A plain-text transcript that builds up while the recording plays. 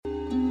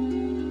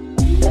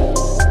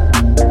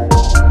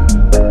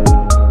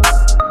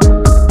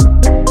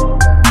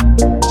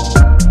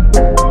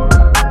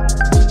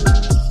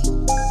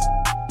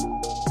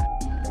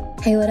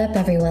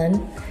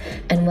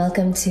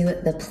Welcome to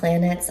The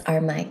Planets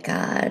Are My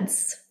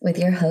Gods with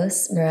your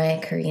hosts,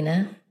 Mariah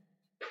Karina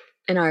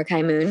and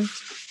Arkai Moon.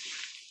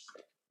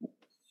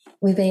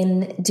 We've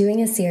been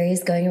doing a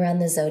series going around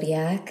the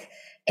zodiac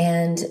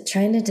and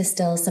trying to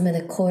distill some of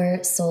the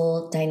core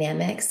soul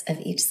dynamics of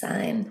each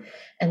sign.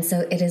 And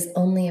so it is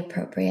only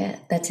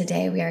appropriate that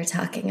today we are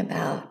talking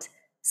about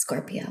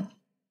Scorpio.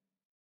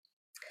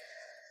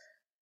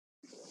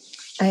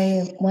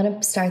 I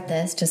want to start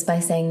this just by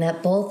saying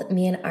that both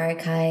me and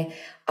Arkai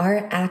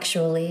are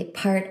actually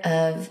part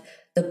of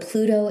the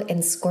Pluto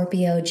and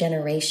Scorpio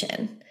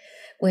generation,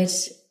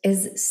 which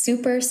is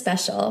super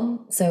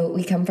special. So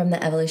we come from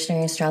the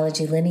evolutionary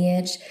astrology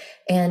lineage,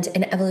 and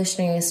in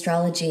evolutionary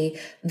astrology,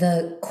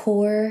 the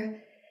core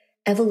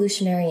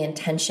evolutionary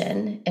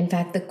intention, in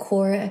fact, the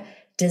core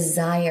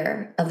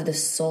desire of the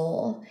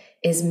soul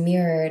is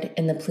mirrored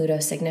in the Pluto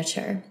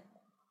signature.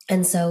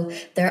 And so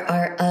there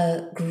are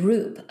a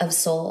group of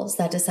souls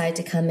that decide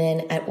to come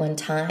in at one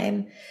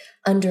time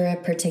under a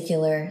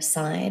particular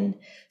sign.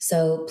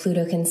 So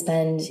Pluto can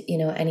spend,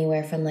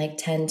 anywhere from like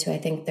 10 to I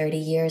think 30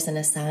 years in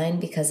a sign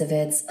because of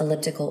its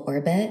elliptical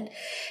orbit.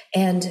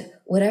 And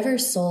whatever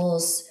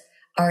souls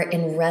are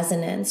in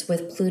resonance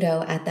with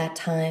Pluto at that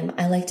time,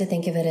 I like to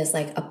think of it as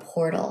like a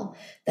portal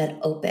that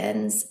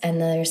opens,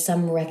 and there's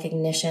some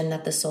recognition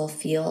that the soul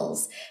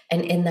feels.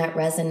 And in that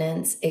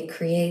resonance, it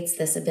creates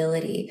this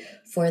ability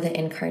for the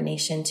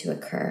incarnation to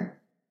occur.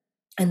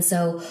 And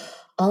so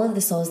all of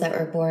the souls that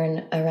were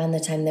born around the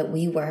time that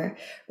we were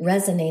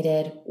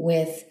resonated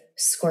with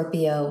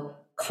Scorpio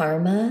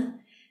karma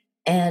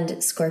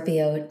and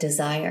Scorpio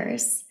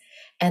desires.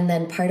 And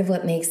then part of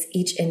what makes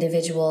each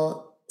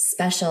individual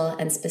special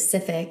and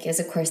specific is,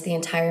 of course, the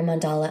entire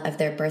mandala of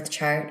their birth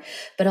chart,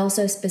 but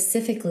also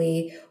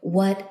specifically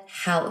what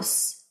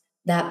house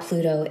that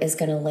Pluto is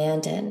going to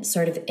land in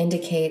sort of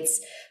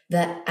indicates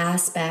the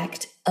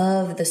aspect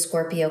of the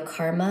Scorpio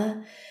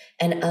karma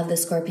and of the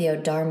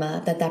Scorpio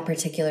dharma that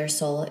particular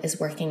soul is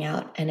working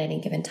out at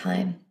any given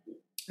time.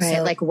 Right.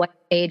 So, like what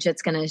age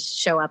it's going to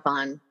show up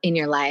on in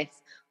your life.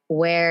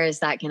 Where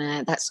is that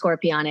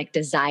scorpionic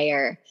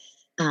desire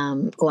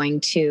going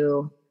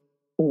to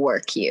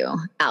work you,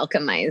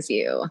 alchemize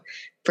you,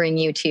 bring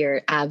you to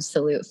your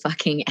absolute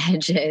fucking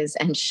edges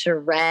and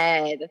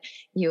shred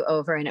you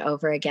over and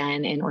over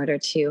again in order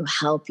to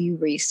help you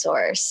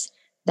resource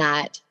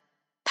that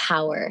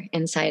power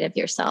inside of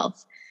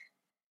yourself.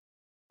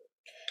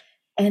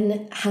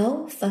 And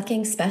how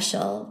fucking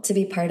special to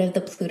be part of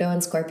the Pluto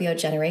and Scorpio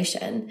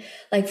generation.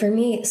 Like for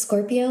me,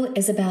 Scorpio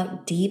is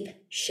about deep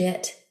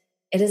shit.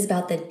 It is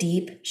about the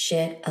deep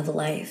shit of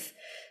life,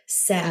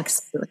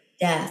 sex, absolutely.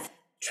 Death,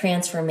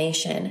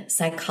 transformation,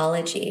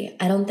 psychology.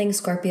 I don't think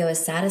Scorpio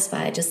is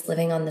satisfied just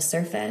living on the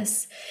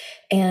surface.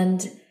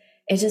 And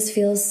it just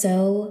feels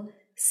so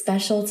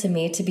special to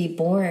me to be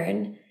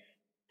born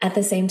at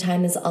the same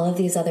time as all of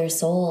these other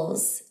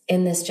souls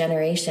in this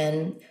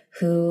generation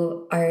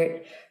who are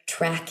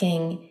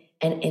tracking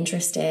and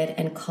interested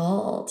and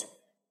called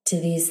to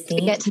these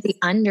themes. To get to the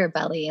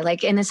underbelly,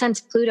 like in a sense,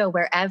 Pluto,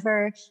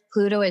 wherever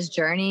Pluto is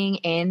journeying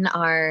in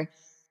our,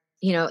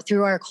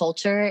 through our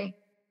culture,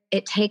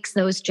 it takes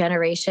those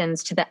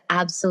generations to the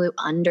absolute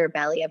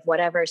underbelly of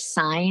whatever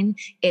sign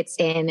it's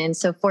in. And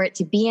so for it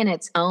to be in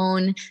its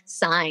own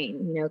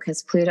sign,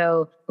 because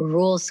Pluto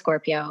rules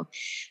Scorpio,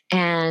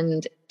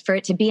 and for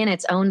it to be in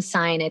its own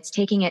sign, it's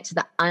taking it to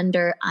the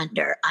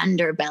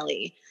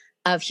underbelly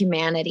of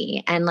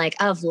humanity and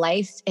like of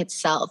life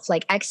itself,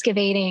 like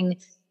excavating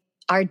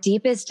our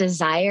deepest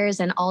desires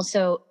and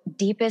also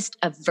deepest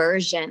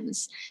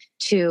aversions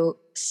to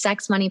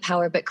sex, money,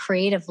 power, but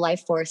creative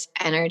life force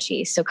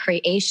energy. So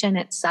creation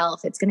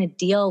itself, it's going to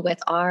deal with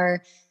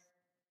our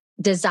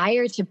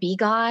desire to be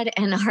God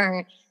and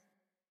our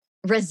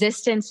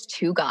resistance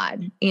to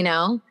God,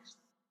 Damn.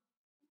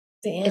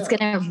 It's going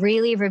to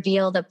really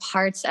reveal the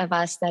parts of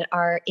us that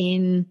are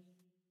in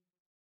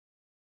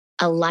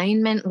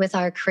alignment with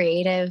our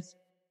creative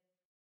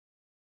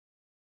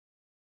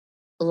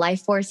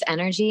life force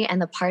energy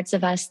and the parts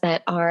of us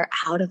that are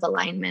out of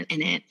alignment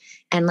in it.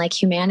 And like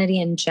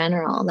humanity in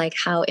general, like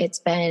how it's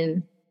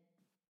been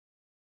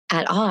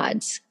at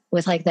odds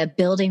with like the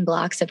building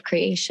blocks of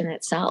creation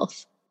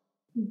itself.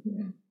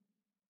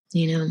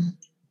 Mm-hmm.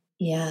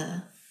 Yeah.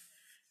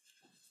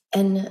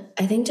 And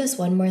I think just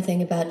one more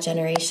thing about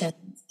generations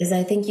is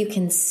I think you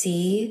can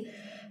see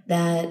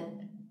that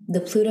the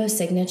Pluto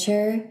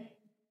signature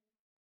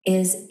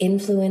is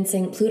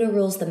influencing, Pluto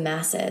rules the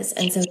masses,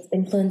 and so it's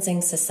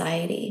influencing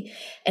society.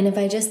 And if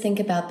I just think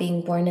about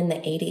being born in the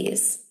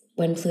 80s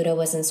when Pluto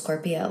was in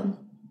Scorpio,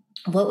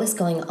 what was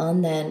going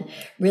on then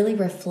really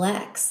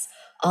reflects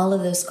all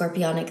of those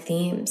scorpionic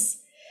themes.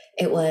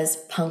 It was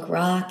punk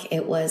rock,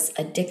 it was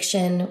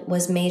addiction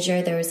was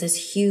major. There was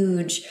this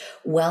huge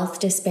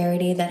wealth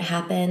disparity that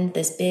happened,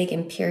 this big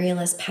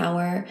imperialist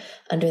power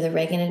under the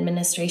Reagan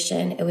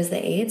administration. It was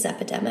the AIDS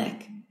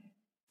epidemic.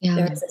 Yeah.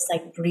 There was this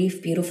like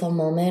brief, beautiful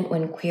moment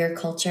when queer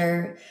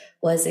culture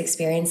was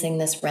experiencing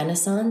this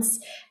renaissance,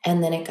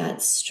 and then it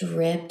got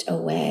stripped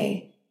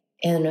away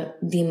in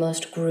the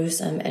most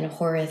gruesome and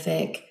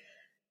horrific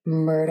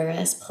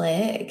murderous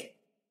plague.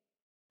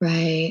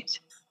 Right.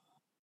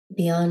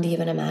 Beyond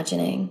even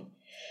imagining.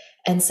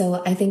 And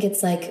so I think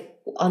it's like,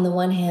 on the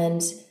one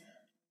hand,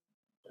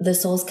 the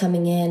souls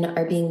coming in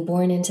are being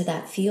born into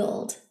that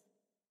field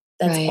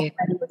that's Right.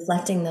 already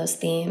reflecting those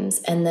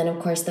themes. And then, of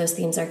course, those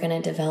themes are going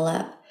to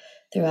develop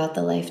throughout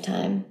the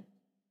lifetime.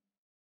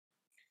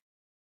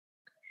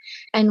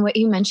 And what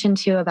you mentioned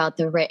too about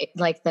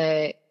like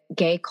the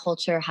gay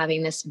culture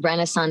having this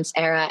Renaissance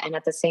era, and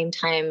at the same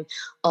time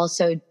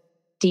also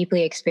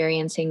deeply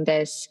experiencing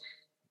this,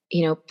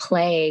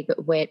 plague,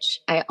 which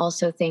I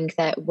also think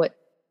that what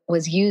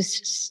was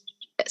used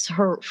as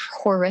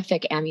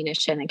horrific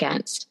ammunition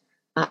against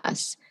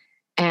us.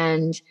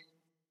 And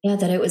yeah,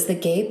 that it was the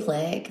gay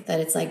plague, that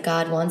it's like,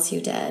 God wants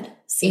you dead.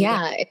 See,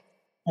 yeah,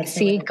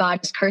 see,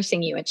 God's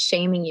cursing you, it's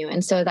shaming you.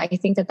 And so I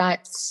think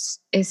that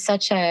is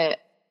such a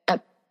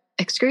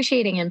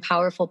excruciating and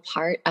powerful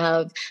part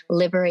of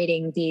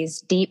liberating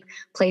these deep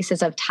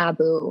places of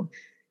taboo,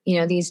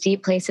 these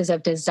deep places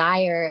of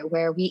desire,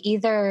 where we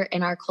either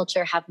in our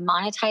culture have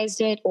monetized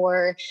it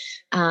or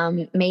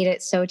made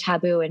it so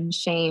taboo and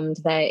shamed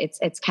that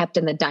it's kept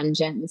in the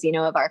dungeons,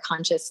 of our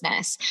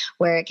consciousness,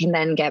 where it can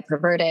then get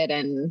perverted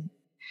and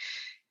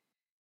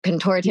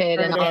contorted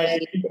and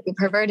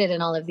perverted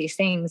and all of these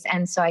things.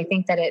 And so I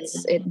think that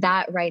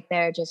that right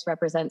there just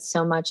represents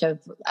so much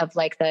of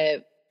like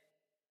the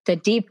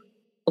deep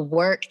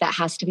work that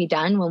has to be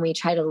done when we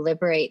try to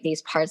liberate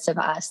these parts of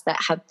us that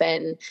have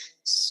been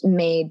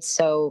made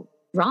so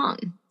wrong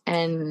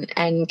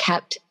and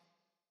kept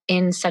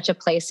in such a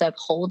place of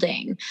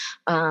holding,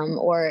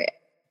 or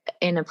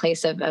in a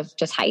place of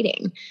just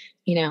hiding,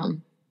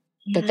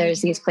 that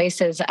there's these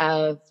places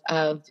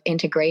of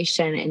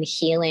integration and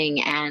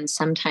healing. And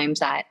sometimes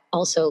that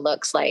also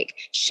looks like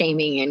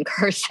shaming and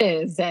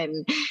curses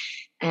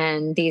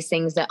and these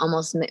things that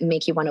almost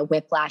make you want to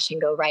whiplash and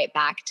go right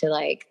back to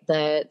like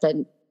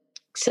the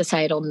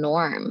societal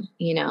norm.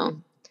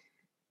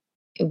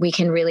 We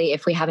can really,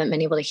 if we haven't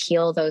been able to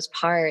heal those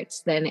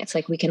parts, then it's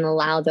like we can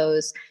allow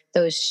those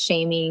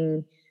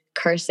shaming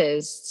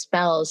curses,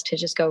 spells to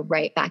just go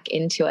right back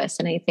into us.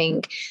 And I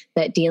think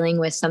that dealing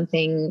with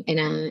something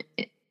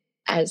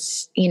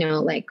as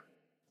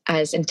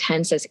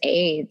intense as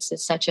AIDS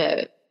is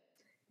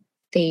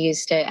they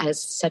used it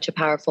as such a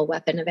powerful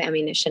weapon of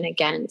ammunition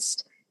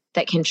against,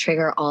 that can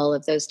trigger all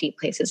of those deep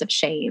places of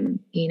shame,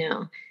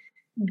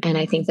 And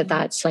I think that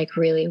that's like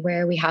really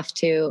where we have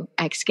to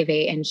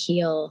excavate and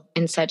heal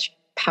in such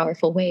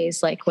powerful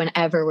ways. Like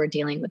whenever we're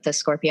dealing with the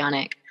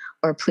scorpionic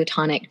or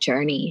plutonic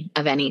journey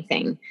of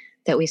anything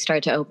that we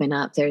start to open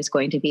up, there's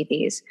going to be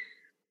these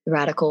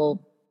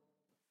radical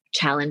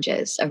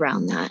challenges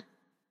around that.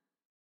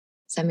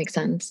 Does that make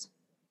sense?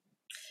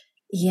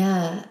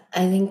 Yeah,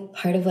 I think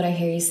part of what I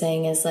hear you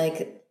saying is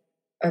like,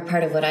 or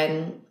part of what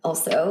I'm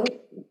also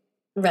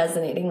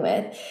resonating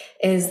with,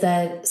 is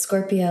that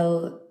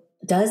Scorpio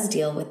does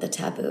deal with the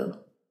taboo.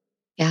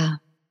 Yeah.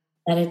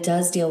 That it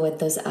does deal with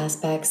those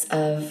aspects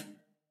of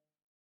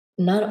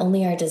not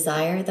only our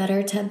desire that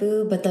are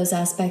taboo, but those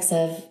aspects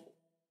of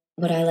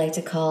what I like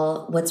to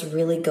call what's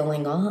really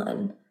going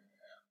on.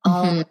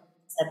 All of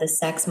the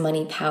sex,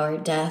 money, power,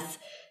 death,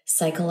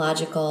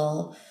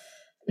 psychological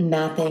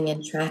mapping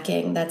and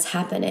tracking that's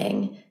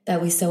happening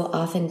that we so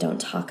often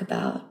don't talk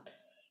about,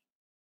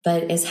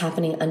 but is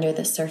happening under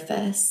the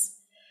surface.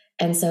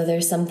 And so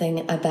there's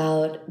something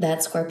about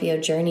that Scorpio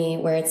journey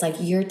where it's like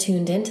you're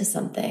tuned into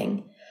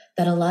something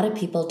that a lot of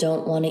people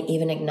don't want to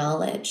even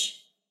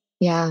acknowledge.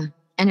 Yeah.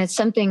 And it's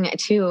something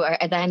too,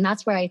 and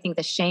that's where I think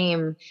the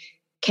shame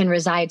can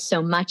reside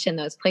so much in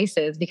those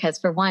places, because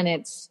for one,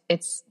 it's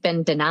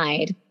been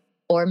denied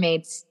or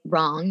made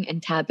wrong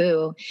and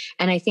taboo.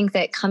 And I think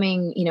that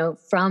coming,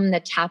 from the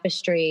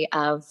tapestry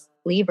of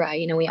Libra,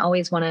 we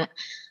always want to,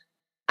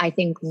 I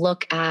think,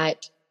 look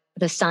at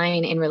the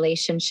sign in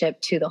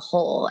relationship to the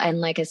whole, and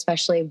like,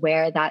 especially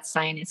where that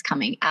sign is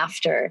coming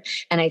after.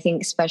 And I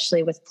think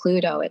especially with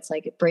Pluto, it's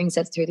like, it brings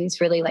us through these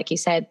really, like you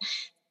said,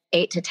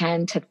 8 to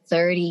 10 to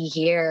 30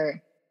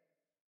 year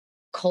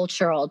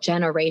cultural,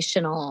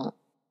 generational,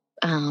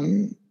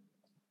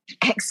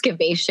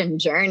 excavation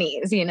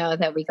journeys,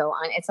 that we go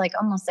on. It's like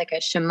almost like a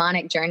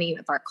shamanic journey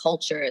of our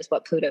culture is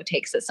what Pluto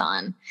takes us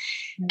on.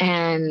 Mm-hmm.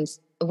 And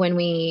when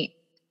we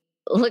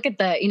look at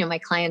my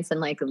clients and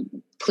like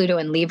Pluto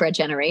and Libra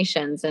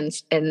generations, and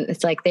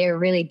it's like they're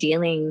really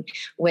dealing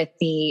with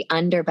the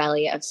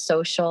underbelly of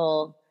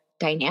social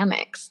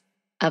dynamics,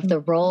 of the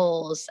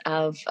roles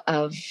of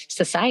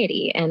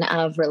society and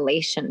of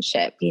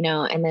relationship,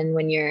 and then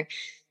when you're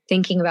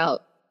thinking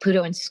about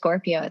Pluto and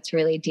Scorpio, it's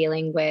really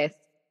dealing with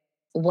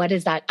what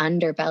is that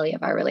underbelly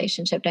of our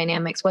relationship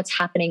dynamics? What's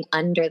happening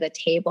under the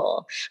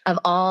table of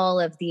all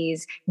of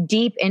these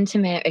deep,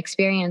 intimate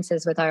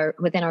experiences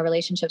within our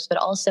relationships, but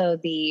also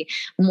the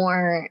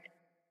more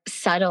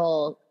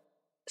subtle,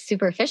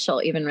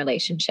 superficial, even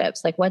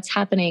relationships, like what's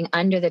happening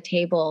under the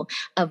table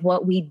of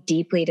what we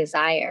deeply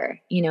desire.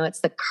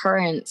 It's the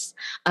currents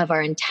of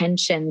our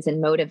intentions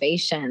and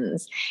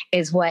motivations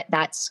is what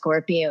that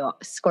Scorpio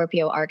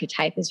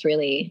archetype is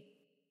really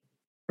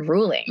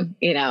ruling,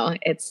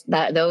 it's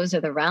that those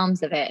are the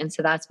realms of it. And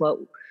so that's what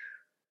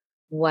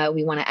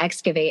we want to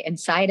excavate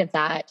inside of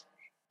that.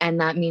 And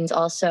that means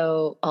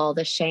also all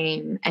the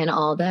shame and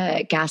all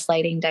the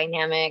gaslighting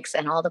dynamics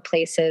and all the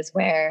places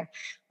where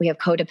we have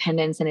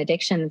codependence and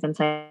addictions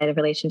inside of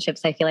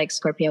relationships. I feel like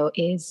Scorpio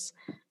is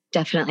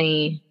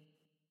definitely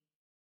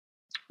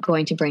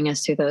going to bring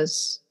us through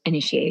those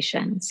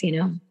initiations,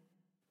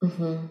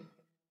 Mm-hmm.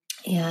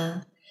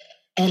 Yeah.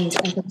 And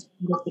I think just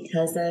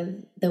because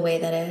of the way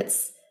that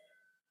it's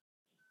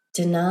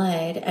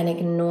denied and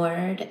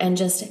ignored, and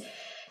just,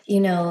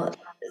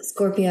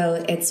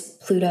 Scorpio, it's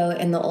Pluto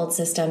in the old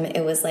system.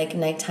 It was like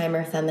nighttime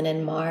or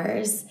feminine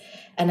Mars.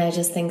 And I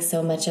just think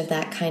so much of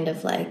that kind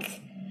of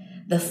like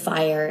the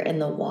fire in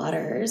the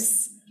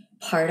waters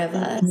part of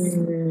us,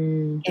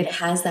 it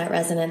has that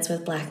resonance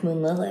with Black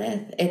Moon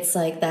Lilith. It's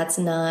like,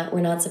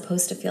 we're not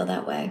supposed to feel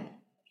that way.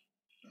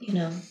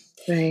 Right.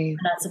 We're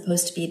not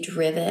supposed to be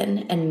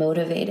driven and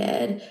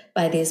motivated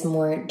by these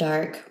more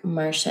dark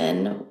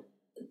Martian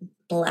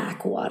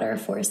black water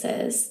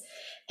forces.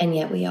 And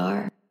yet we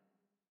are.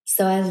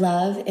 So I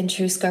love, in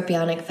true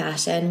Scorpionic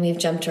fashion, we've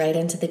jumped right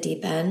into the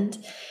deep end.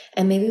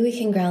 And maybe we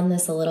can ground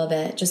this a little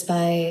bit just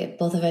by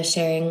both of us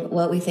sharing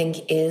what we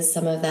think is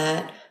some of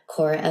that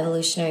core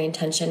evolutionary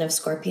intention of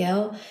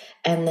Scorpio,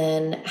 and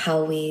then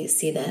how we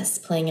see this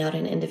playing out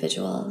in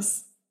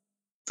individuals.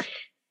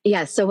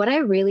 Yeah. So what I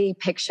really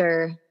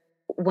picture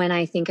when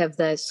I think of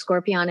the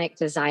Scorpionic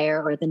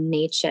desire, or the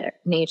nature,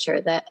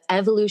 the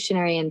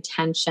evolutionary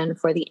intention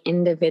for the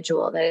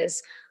individual that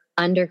is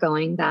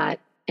undergoing that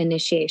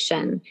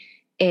initiation,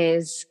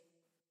 is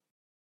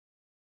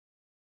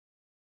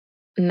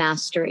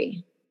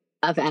mastery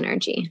of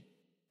energy,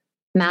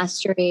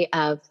 mastery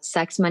of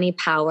sex, money,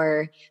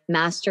 power,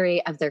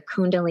 mastery of their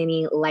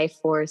Kundalini life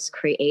force,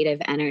 creative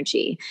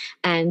energy.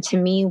 And to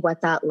me,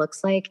 what that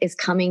looks like is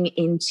coming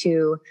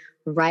into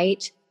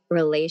right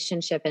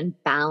relationship and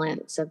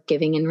balance of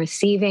giving and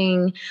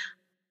receiving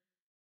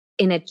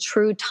in a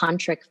true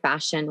tantric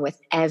fashion with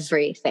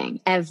everything,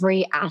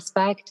 every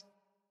aspect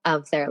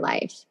of their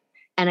life.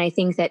 And I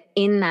think that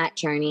in that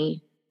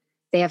journey,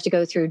 they have to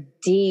go through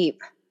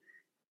deep,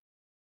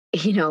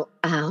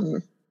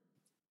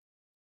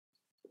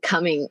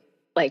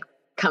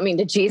 coming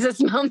to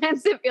Jesus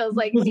moments. It feels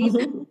like deep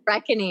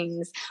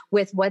reckonings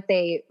with what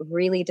they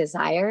really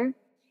desire,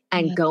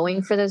 and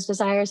going for those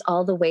desires,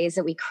 all the ways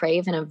that we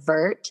crave and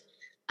avert,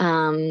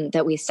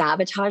 that we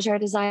sabotage our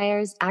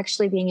desires,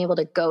 actually being able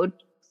to go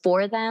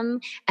for them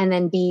and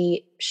then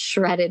be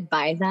shredded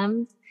by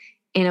them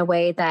in a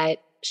way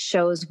that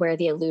shows where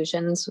the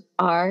illusions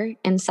are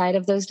inside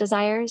of those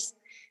desires.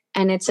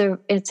 And it's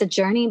a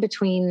journey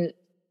between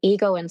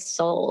ego and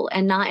soul,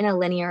 and not in a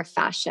linear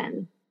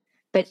fashion,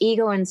 but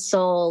ego and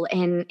soul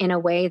in a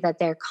way that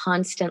they're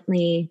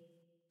constantly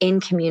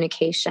in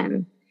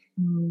communication.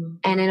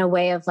 And in a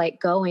way of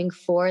like going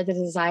for the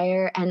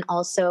desire, and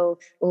also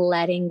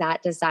letting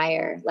that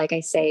desire, like I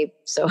say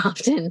so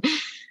often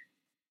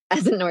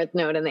as a North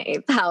Node in the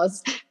 8th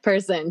house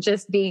person,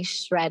 just be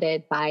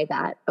shredded by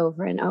that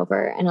over and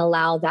over, and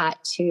allow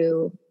that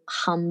to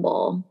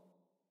humble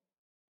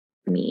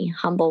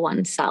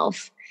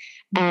oneself.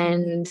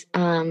 And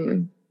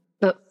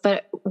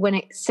but when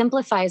it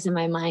simplifies in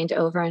my mind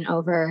over and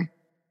over,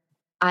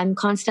 I'm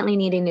constantly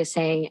needing to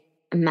say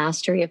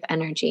mastery of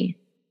energy.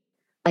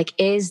 Like,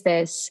 is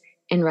this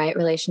in right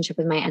relationship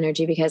with my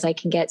energy? Because I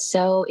can get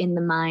so in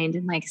the mind,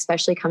 and like,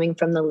 especially coming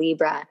from the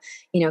Libra,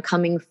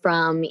 coming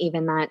from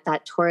even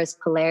that Taurus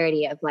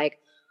polarity of like,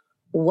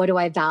 what do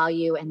I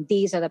value? And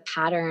these are the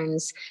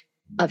patterns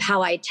of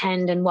how I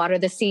tend and water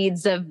the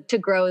seeds to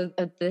grow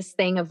this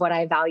thing of what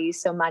I value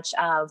so much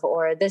of,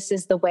 or this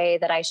is the way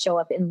that I show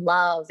up in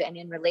love and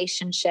in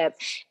relationship.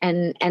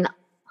 And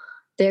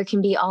there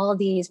can be all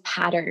these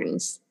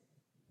patterns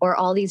or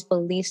all these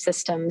belief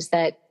systems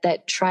that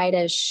try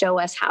to show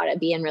us how to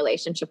be in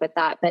relationship with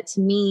that. But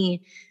to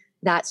me,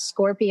 that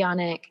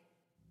Scorpionic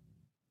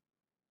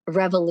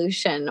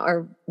revolution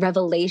or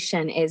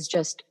revelation is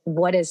just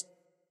what is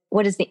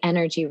the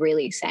energy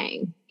really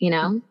saying,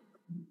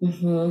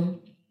 Mm-hmm.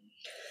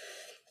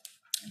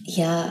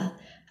 Yeah.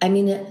 I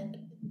mean,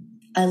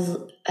 I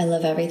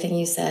love everything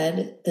you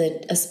said,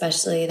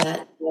 especially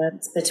that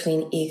nuance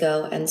between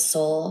ego and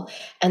soul,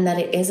 and that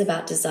it is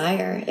about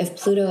desire. If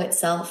Pluto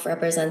itself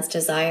represents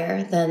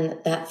desire, then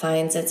that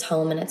finds its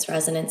home and its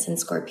resonance in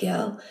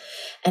Scorpio.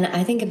 And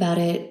I think about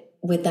it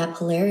with that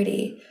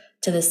polarity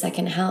to the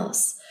second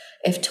house.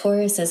 If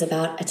Taurus is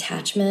about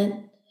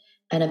attachment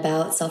and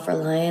about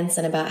self-reliance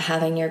and about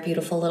having your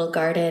beautiful little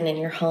garden and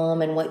your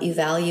home and what you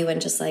value, and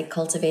just like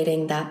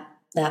cultivating that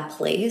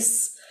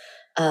place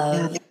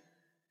of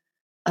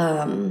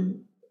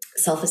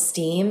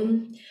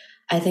self-esteem,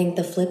 I think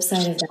the flip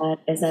side of that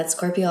is that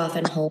Scorpio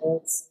often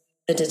holds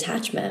the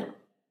detachment,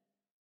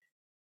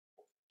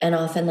 and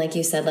often, like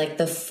you said, like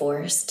the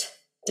forced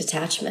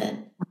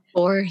detachment.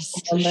 I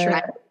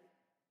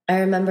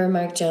remember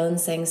Mark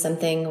Jones saying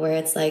something where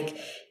it's like,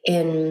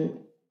 in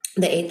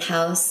the 8th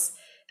house,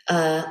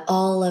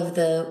 all of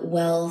the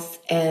wealth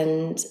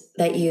and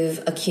that you've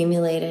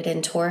accumulated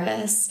in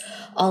Taurus,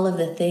 all of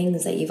the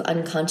things that you've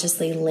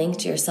unconsciously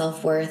linked your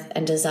self-worth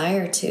and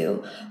desire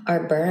to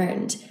are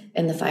burned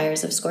in the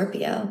fires of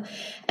Scorpio.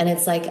 And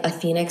it's like a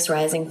phoenix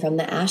rising from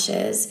the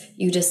ashes.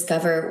 You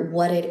discover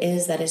what it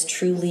is that is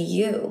truly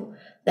you,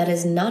 that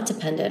is not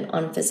dependent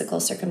on physical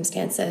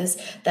circumstances,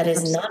 that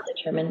is not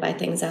determined by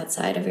things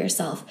outside of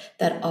yourself,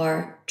 that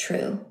are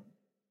true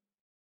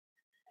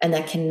and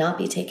that cannot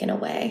be taken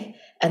away.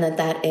 And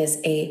that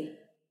is a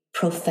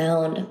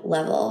profound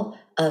level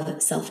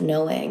of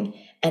self-knowing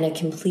and a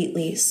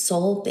completely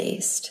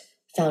soul-based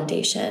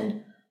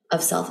foundation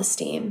of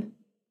self-esteem.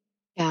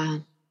 Yeah.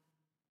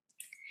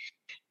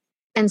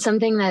 And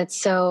something that's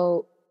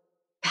so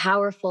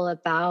powerful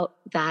about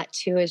that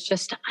too is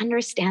just to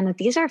understand that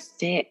these are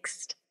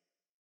fixed.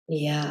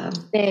 Yeah.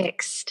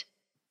 Fixed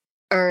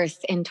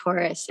earth in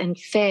Taurus and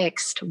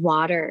fixed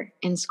water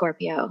in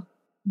Scorpio.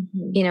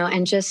 You know,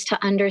 and just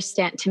to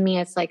understand, to me,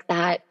 it's like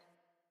that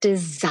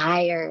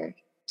desire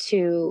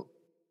to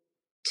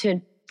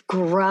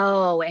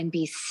grow and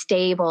be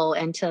stable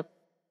and to,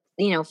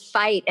 you know,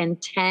 fight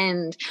and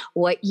tend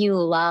what you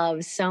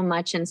love so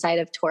much inside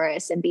of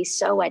Taurus and be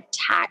so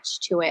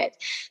attached to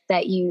it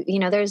that you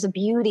know, there's a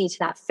beauty to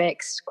that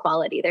fixed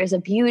quality. There's a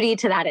beauty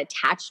to that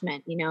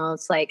attachment. You know,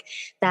 it's like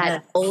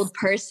that old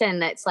person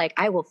that's like,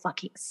 I will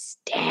fucking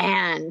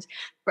stand.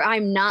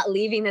 I'm not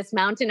leaving this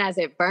mountain as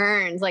it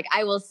burns. Like,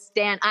 I will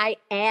stand. I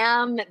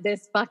am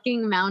this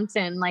fucking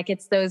mountain. Like,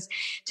 it's those,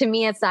 to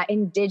me, it's that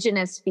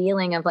indigenous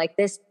feeling of like,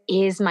 this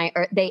is my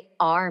earth. They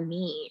are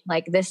me.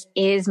 Like, this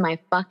is my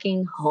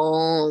fucking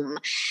home.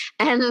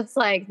 And it's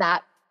like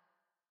that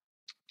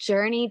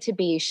journey to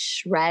be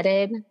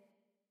shredded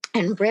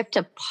and ripped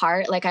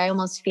apart. Like, I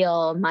almost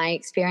feel my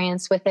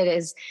experience with it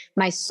is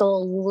my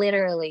soul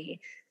literally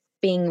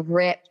being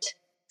ripped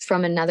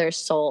from another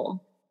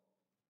soul.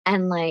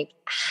 And like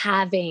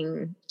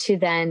having to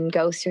then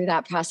go through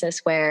that process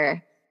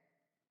where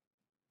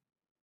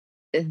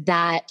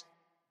that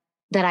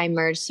I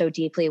merge so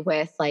deeply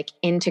with, like,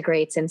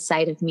 integrates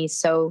inside of me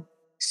so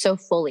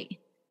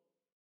fully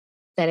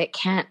that it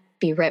can't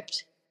be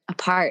ripped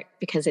apart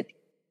because it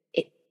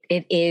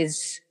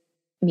is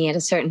me at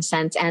a certain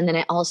sense. And then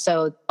it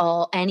also,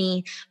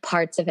 any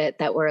parts of it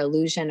that were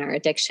illusion or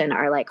addiction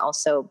are like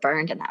also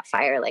burned in that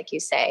fire, like you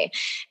say.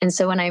 And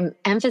so when I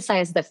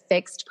emphasize the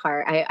fixed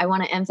part, I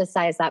want to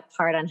emphasize that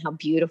part on how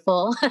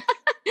beautiful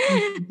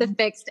the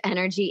fixed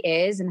energy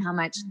is and how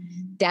much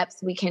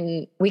depth we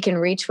can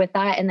reach with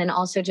that. And then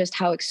also just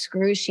how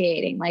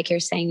excruciating, like you're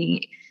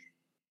saying,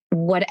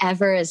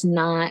 whatever is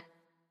not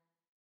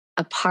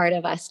a part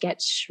of us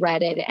gets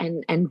shredded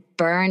and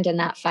burned in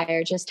that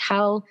fire. Just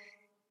how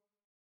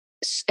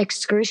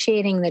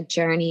excruciating the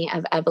journey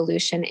of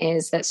evolution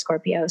is that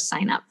Scorpios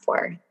sign up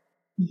for.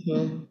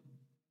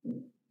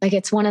 Like,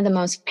 it's one of the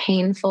most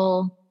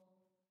painful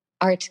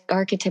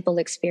archetypal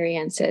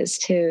experiences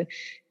to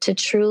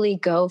truly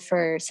go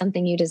for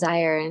something you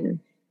desire and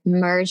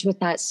merge with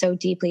that so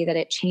deeply that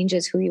it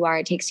changes who you are.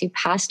 It takes you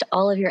past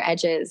all of your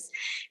edges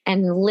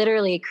and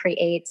literally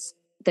creates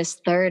this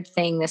third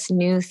thing, this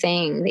new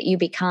thing that you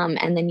become,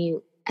 and then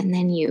you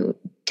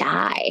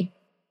die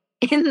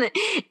in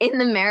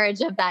the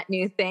marriage of that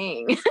new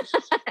thing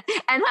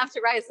and have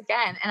to rise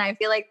again. And I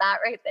feel like that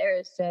right there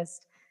is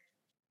just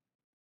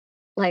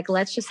like,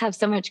 let's just have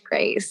so much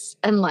grace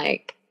and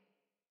like,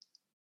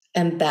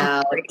 and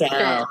bow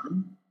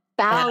down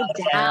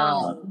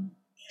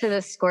to the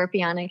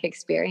scorpionic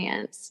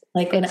experience.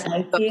 Like when I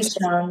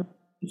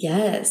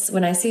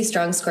see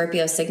strong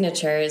Scorpio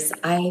signatures,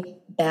 I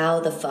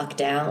bow the fuck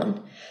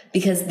down,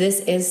 because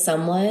this is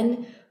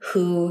someone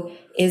who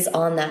is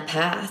on that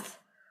path,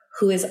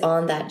 who is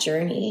on that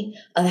journey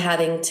of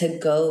having to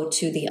go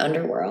to the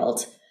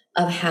underworld,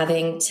 of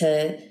having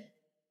to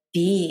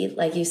be,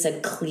 like you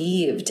said,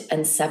 cleaved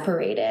and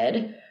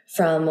separated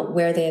from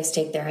where they have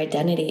staked their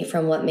identity,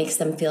 from what makes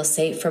them feel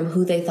safe, from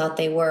who they thought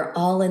they were,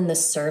 all in the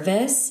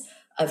service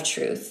of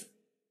truth,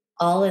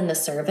 all in the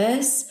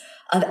service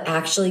of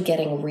actually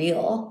getting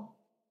real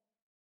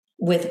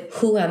with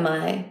who am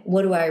I?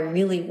 What do I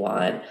really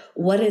want?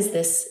 What is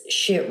this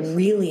shit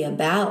really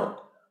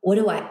about? What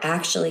do I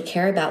actually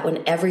care about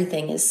when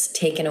everything is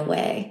taken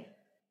away?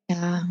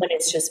 Yeah. When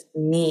it's just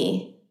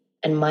me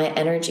and my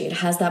energy. It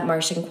has that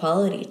Martian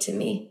quality to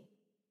me.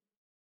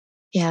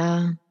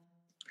 Yeah.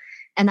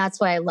 And that's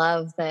why I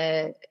love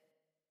the,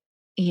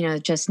 you know,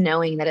 just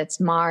knowing that it's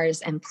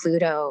Mars and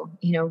Pluto,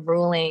 you know,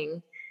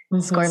 ruling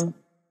Scorpio,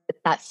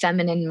 that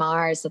feminine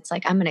Mars. It's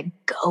like, I'm going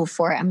to go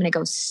for it. I'm going to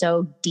go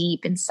so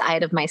deep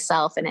inside of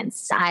myself and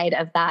inside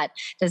of that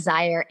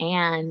desire,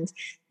 and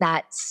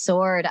that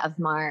sword of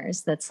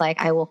Mars that's like,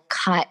 I will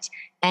cut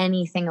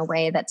anything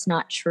away that's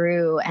not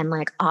true and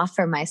like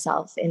offer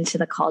myself into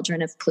the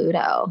cauldron of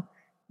Pluto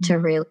to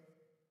really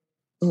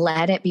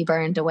let it be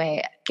burned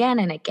away again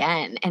and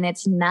again. And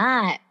it's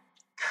not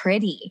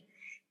pretty.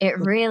 It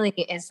really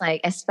is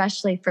like,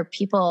 especially for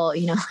people,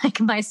 you know,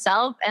 like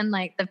myself and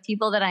like the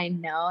people that I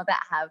know that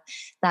have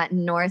that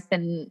north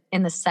and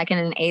in the second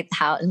and eighth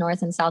house,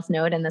 north and south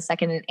node in the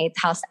second and eighth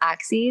house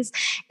axes.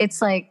 It's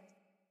like,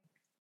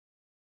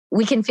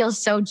 we can feel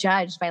so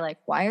judged by like,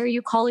 why are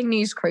you calling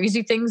these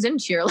crazy things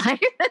into your life?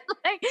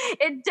 Like,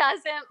 it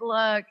doesn't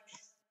look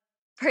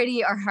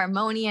pretty or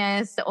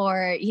harmonious,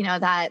 or, you know,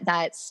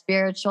 that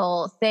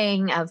spiritual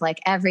thing of like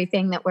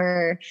everything that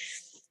we're,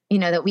 you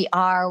know, that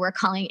we're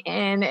calling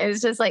in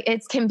is just like,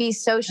 it can be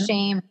so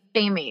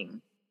shaming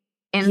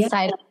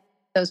inside of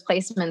those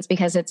placements,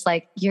 because it's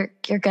like, you're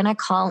going to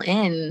call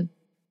in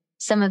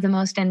some of the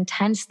most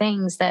intense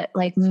things that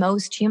like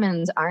most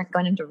humans aren't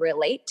going to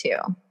relate to.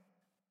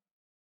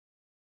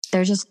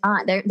 They're just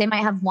not. They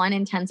might have one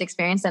intense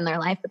experience in their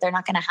life, but they're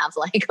not going to have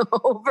like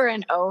over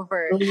and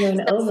over.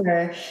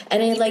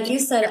 And like you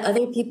said,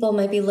 other people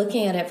might be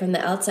looking at it from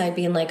the outside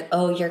being like,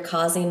 oh, you're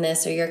causing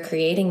this or you're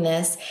creating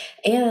this.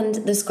 And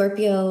the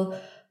Scorpio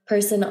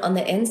person on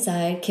the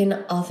inside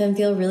can often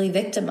feel really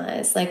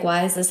victimized. Like,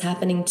 why is this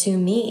happening to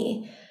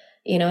me?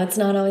 You know, it's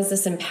not always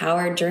this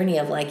empowered journey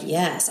of like,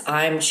 yes,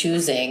 I'm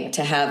choosing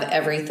to have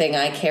everything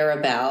I care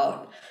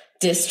about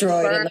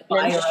destroyed in the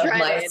fire of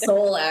my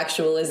soul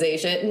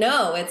actualization.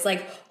 No, it's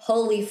like,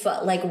 holy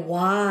fuck, like,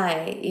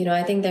 why? You know,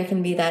 I think there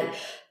can be that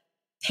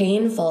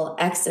painful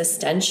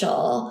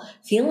existential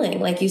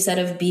feeling, like you said,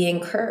 of being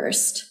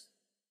cursed.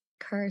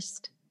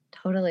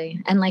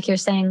 Totally. And like you're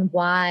saying,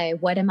 why?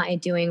 What am I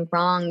doing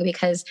wrong?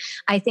 Because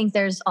I think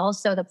there's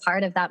also the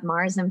part of that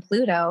Mars and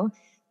Pluto.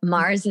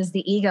 Mars is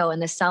the ego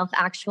and the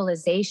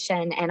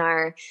self-actualization and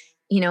our,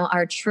 you know,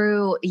 our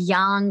true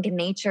yang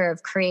nature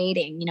of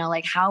creating, you know,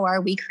 like how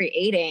are we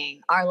creating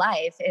our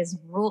life is,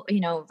 you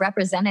know,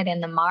 represented in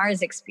the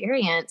Mars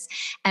experience,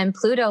 and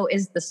Pluto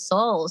is the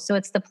soul. So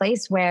it's the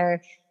place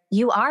where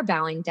you are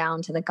bowing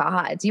down to the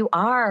gods. You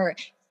are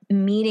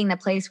meeting the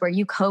place where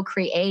you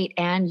co-create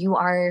and you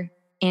are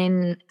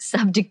in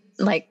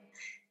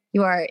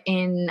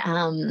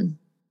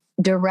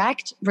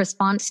direct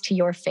response to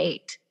your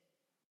fate.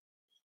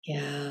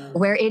 Yeah.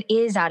 Where it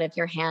is out of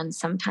your hands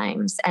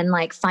sometimes. And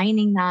like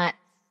finding that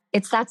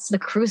that's the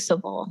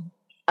crucible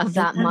of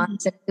that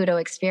Mars and Pluto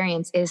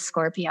experience is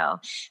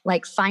Scorpio.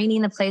 Like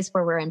finding the place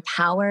where we're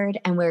empowered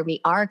and where we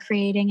are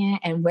creating it,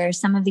 and where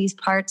some of these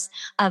parts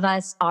of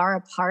us are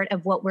a part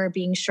of what we're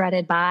being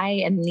shredded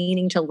by and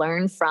needing to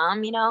learn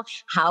from, you know,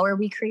 how are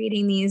we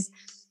creating these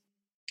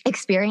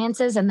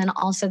experiences? And then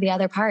also the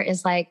other part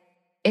is like,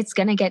 it's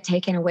going to get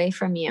taken away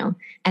from you.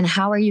 And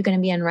how are you going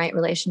to be in right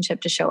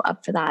relationship to show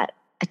up for that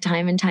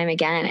time and time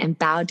again and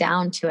bow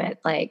down to it?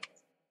 Like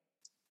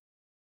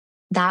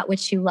that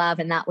which you love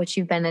and that which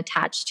you've been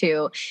attached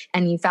to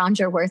and you found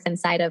your worth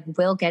inside of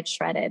will get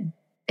shredded.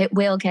 It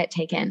will get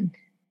taken.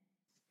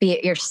 Be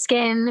it your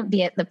skin,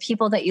 be it the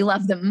people that you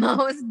love the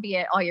most, be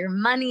it all your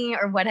money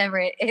or whatever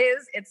it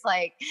is. It's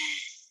like,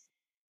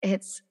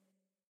 it's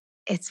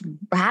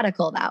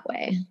radical that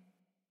way.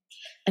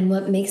 And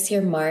what makes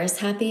your Mars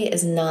happy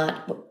is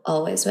not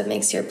always what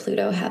makes your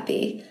Pluto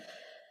happy.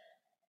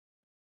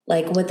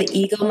 Like what the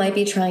ego might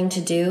be trying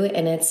to do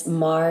in its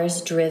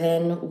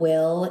Mars-driven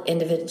will,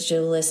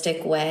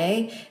 individualistic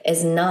way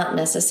is not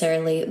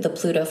necessarily the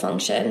Pluto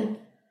function.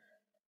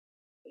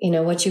 You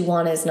know, what you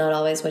want is not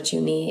always what you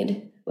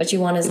need. What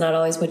you want is not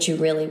always what you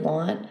really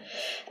want.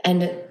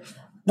 And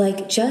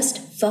like just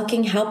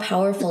fucking how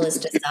powerful is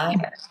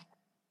desire,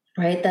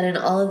 right? That in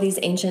all of these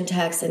ancient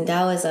texts in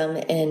Taoism,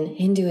 in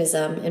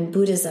Hinduism, in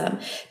Buddhism,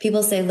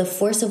 people say the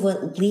force of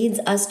what leads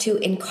us to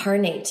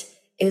incarnate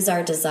is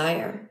our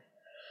desire.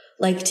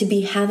 Like to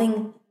be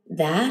having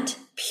that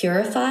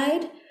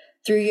purified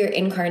through your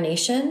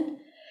incarnation,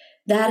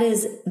 that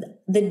is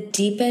the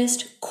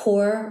deepest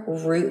core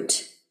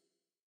root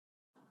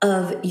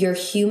of your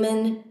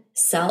human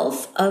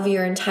self, of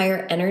your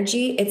entire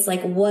energy. It's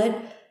like what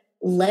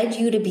led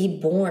you to be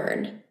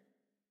born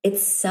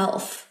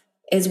itself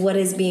is what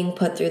is being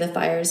put through the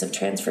fires of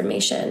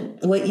transformation,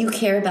 what you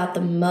care about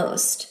the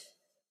most.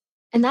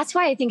 And that's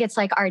why I think it's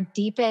like our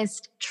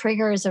deepest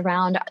triggers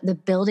around the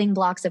building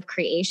blocks of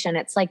creation.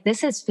 It's like,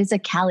 this is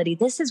physicality.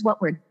 This is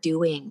what we're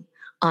doing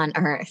on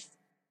Earth.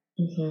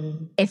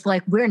 Mm-hmm. If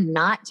like we're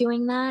not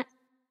doing that,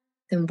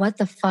 then what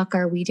the fuck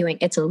are we doing?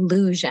 It's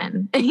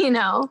illusion, you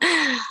know?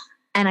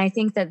 And I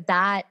think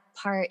that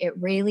part, it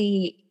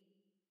really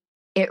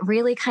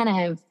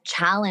kind of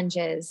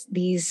challenges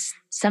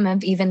some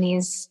of even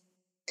these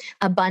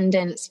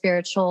abundant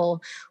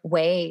spiritual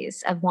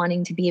ways of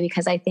wanting to be,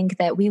 because I think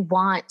that we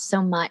want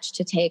so much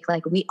to take,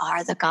 like, we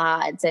are the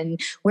gods and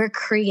we're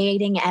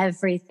creating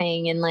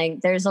everything. And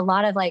like, there's a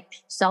lot of like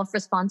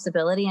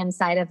self-responsibility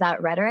inside of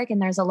that rhetoric.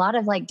 And there's a lot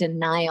of like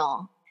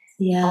denial.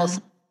 Yeah.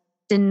 Also,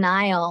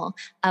 denial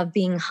of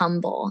being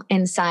humble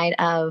inside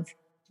of,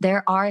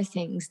 there are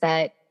things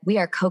that we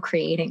are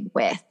co-creating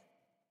with.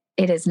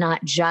 It is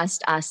not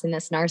just us in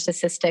this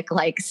narcissistic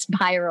like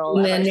spiral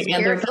of our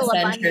spiritual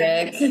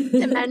abundant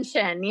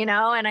dimension, you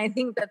know? And I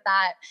think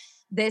that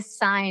this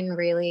sign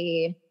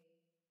really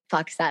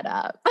fucks that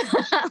up.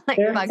 Like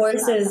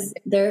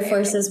there are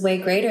forces way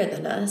greater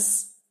than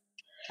us.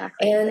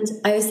 Exactly. And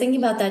I was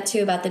thinking about that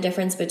too, about the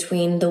difference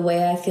between the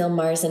way I feel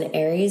Mars in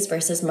Aries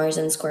versus Mars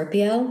in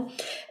Scorpio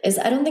is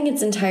I don't think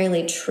it's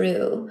entirely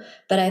true,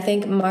 but I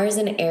think Mars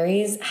in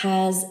Aries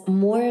has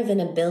more of an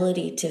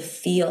ability to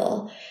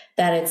feel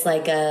that it's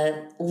like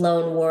a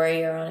lone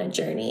warrior on a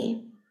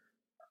journey.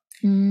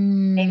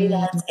 Maybe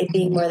that's it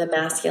being more the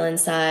masculine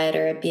side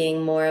or it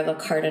being more of a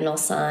cardinal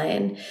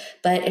sign,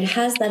 but it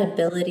has that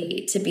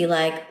ability to be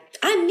like,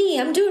 I'm me,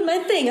 I'm doing my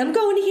thing, I'm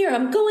going here,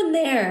 I'm going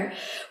there.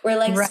 Where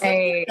like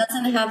Scorpio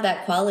doesn't have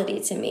that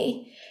quality to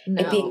me.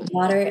 No. It being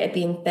water, it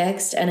being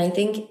fixed. And I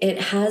think it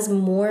has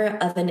more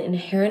of an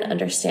inherent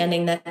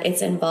understanding that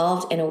it's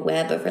involved in a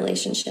web of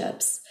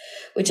relationships,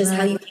 which is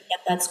how you can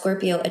get that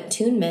Scorpio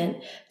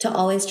attunement to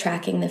always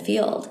tracking the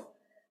field.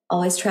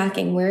 Always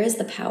tracking, where is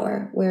the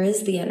power? Where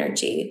is the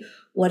energy?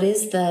 What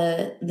is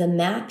the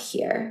map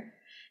here?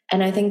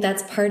 And I think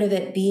that's part of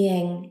it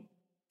being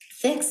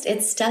fixed.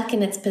 It's stuck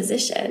in its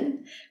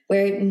position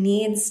where it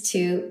needs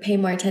to pay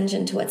more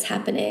attention to what's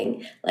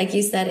happening. Like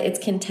you said, it's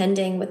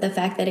contending with the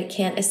fact that it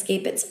can't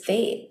escape its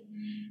fate.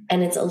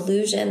 And its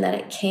illusion that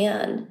it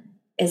can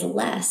is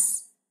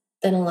less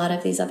than a lot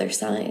of these other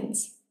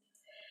signs.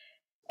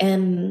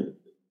 And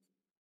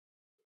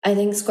I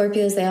think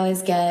Scorpios, they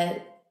always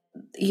get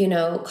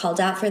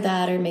called out for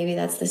that, or maybe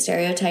that's the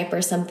stereotype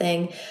or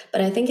something. But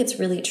I think it's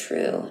really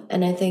true.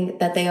 And I think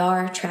that they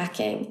are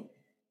tracking,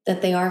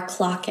 that they are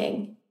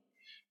clocking.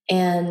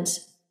 And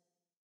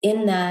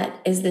in that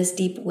is this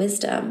deep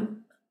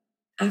wisdom,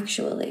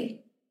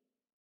 actually,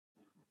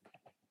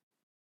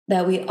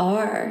 that we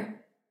are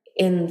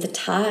in the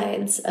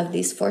tides of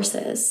these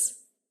forces.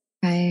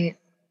 Right.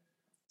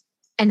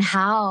 And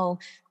how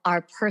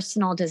our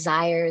personal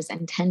desires,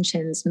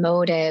 intentions,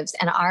 motives,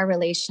 and our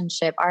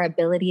relationship, our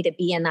ability to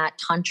be in that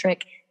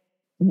tantric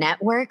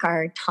network,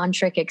 our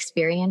tantric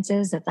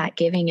experiences of that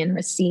giving and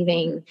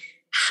receiving,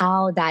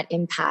 how that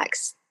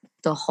impacts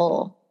the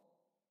whole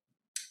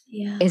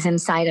is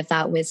inside of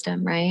that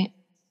wisdom, right?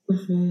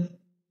 Mm-hmm.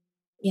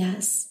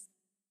 Yes.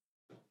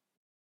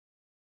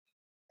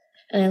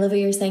 And I love what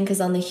you're saying, because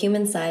on the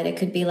human side, it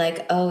could be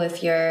like, oh,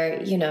 if you're,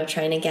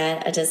 trying to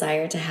get a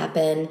desire to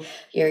happen,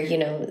 you're,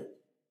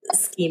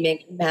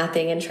 scheming,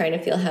 mapping, and trying to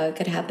feel how it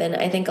could happen.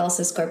 I think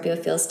also Scorpio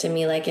feels to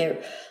me like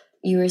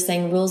you were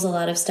saying, rules a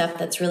lot of stuff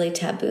that's really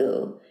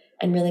taboo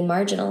and really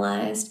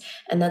marginalized.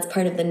 And that's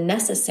part of the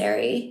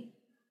necessary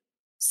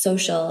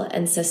social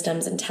and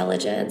systems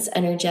intelligence,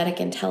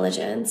 energetic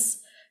intelligence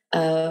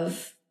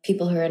of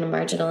people who are in a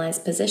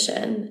marginalized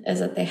position, is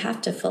that they have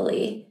to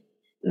fully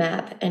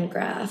map and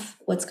graph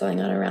what's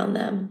going on around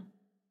them.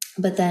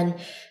 But then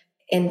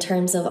in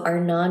terms of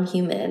our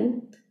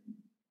non-human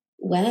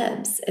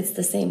webs, it's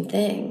the same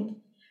thing,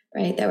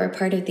 right? That we're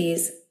part of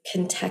these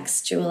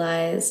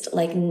contextualized,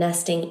 like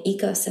nesting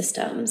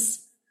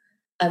ecosystems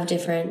of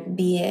different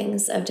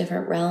beings, of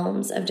different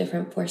realms, of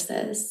different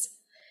forces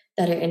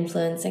that are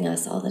influencing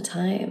us all the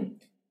time.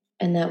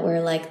 And that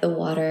we're like the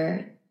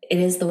water, it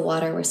is the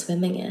water we're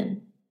swimming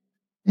in.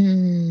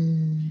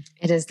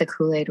 It is the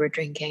Kool-Aid we're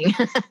drinking.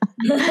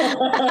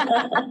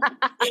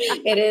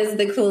 It is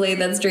the Kool-Aid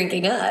that's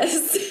drinking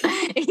us.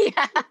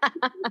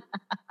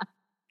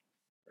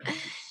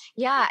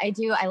 Yeah, I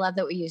do. I love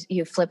that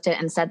you flipped it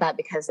and said that,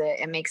 because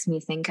it makes me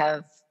think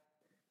of,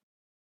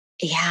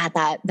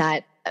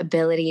 that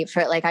ability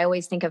for, like, I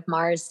always think of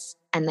Mars,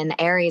 and then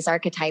the Aries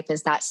archetype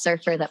is that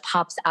surfer that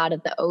pops out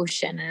of the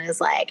ocean and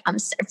is like, I'm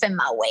surfing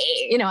my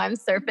wave. I'm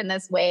surfing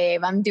this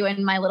wave. I'm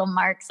doing my little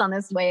marks on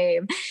this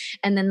wave.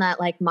 And then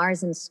that, like,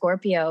 Mars in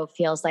Scorpio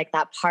feels like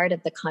that part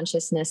of the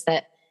consciousness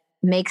that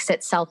makes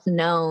itself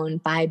known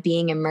by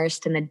being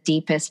immersed in the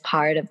deepest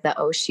part of the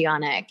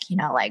oceanic,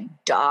 like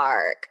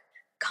dark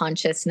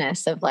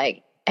consciousness of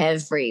like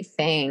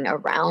everything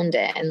around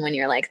it. And when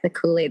you're like the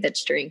Kool-Aid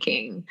that's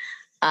drinking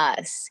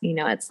us,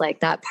 it's like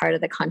that part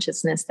of the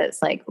consciousness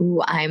that's like,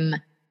 ooh, I'm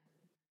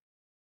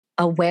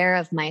aware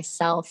of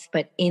myself,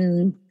 but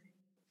in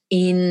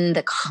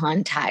the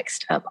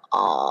context of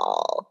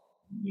all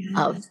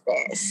of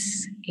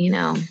this,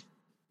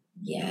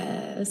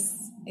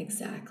 Yes,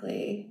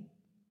 exactly.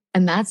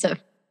 And that's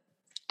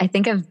I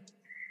think of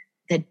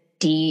the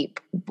deep,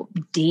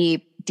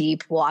 deep,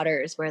 deep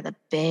waters where the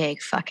big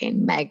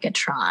fucking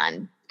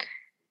Megatron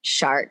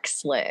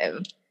sharks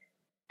live,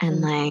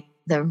 and like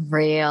the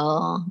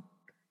real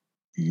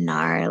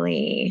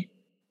gnarly,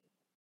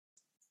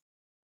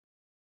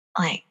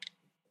 like,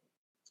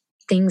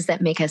 things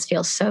that make us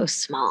feel so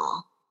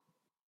small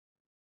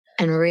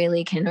and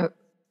really can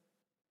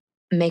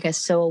make us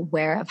so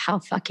aware of how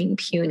fucking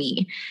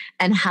puny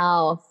and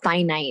how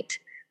finite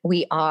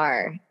we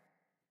are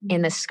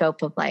in the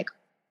scope of like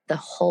the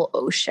whole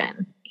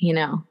ocean,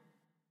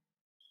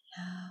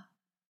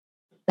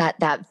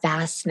 that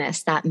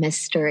vastness, that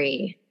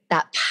mystery,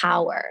 that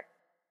power,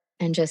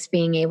 and just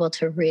being able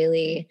to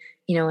really,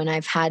 and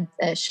I've had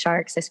the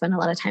sharks, I spent a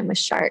lot of time with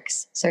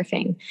sharks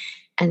surfing,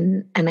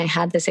 and I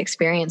had this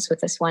experience with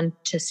this one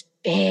just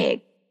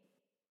big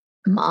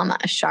mama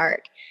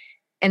shark.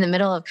 in the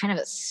middle of kind of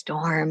a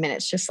storm, and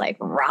it's just like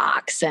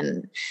rocks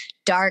and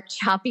dark,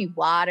 choppy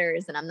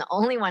waters. And I'm the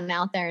only one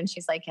out there. And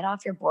she's like, get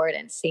off your board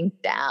and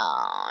sink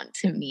down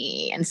to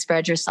me and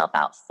spread yourself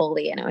out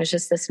fully. And it was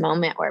just this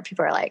moment where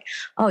people are like,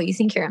 oh, you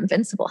think you're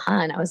invincible, huh?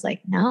 And I was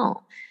like,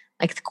 no,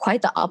 like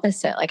quite the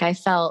opposite. Like I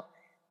felt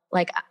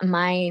like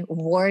my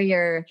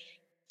warrior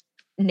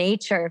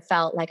nature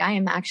felt like I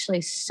am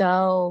actually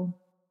so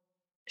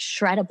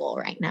shreddable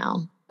right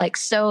now. Like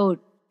so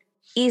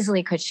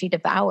easily could she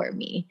devour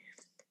me.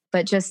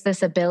 But just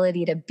this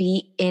ability to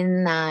be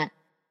in that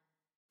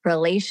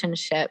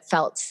relationship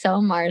felt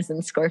so Mars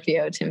and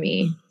Scorpio to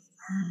me.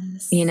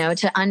 Yes. You know,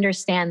 to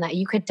understand that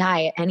you could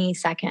die at any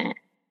second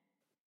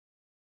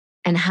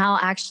and how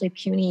actually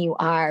puny you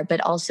are,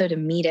 but also to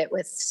meet it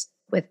with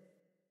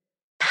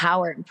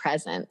power and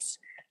presence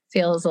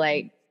feels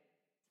like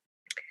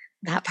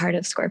that part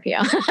of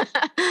Scorpio.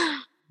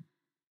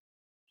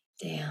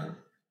 Damn.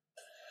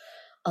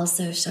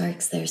 Also,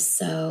 sharks, they're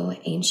so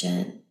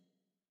ancient.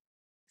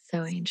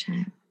 So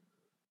ancient.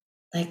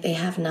 Like they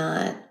have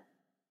not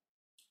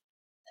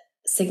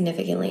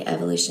significantly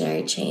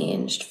evolutionary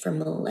changed for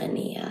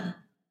millennia.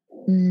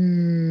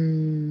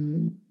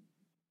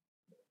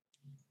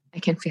 I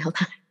can feel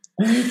that.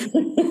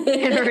 I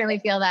can really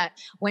feel that.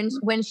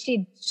 When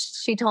she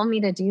told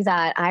me to do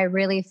that, I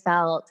really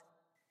felt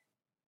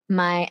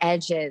my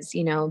edges,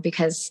 you know,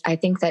 because I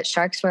think that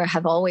sharks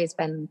have always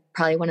been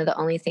probably one of the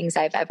only things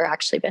I've ever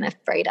actually been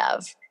afraid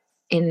of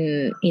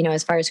in, you know,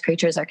 as far as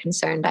creatures are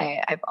concerned.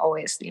 I've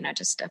always, you know,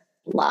 just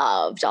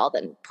loved all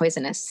the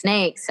poisonous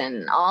snakes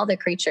and all the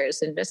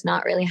creatures and just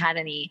not really had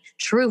any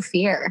true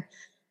fear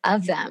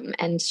of them.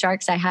 And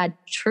sharks, I had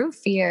true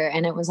fear.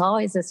 And it was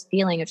always this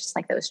feeling of just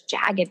like those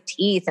jagged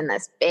teeth and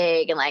this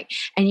big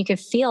and you could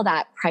feel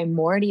that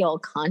primordial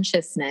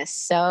consciousness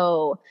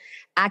so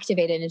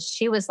activated. And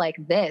she was like,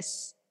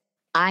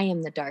 I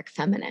am the dark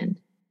feminine.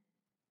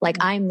 Like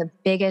I'm the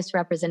biggest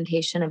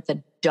representation of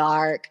the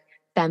dark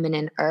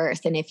feminine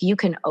earth. And if you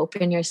can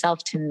open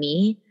yourself to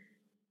me,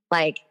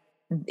 like,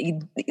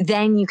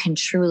 then you can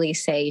truly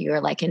say you're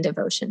like in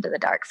devotion to the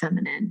dark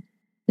feminine,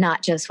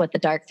 not just what the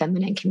dark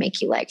feminine can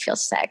make you like feel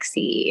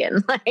sexy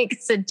and like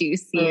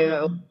seduce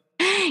you.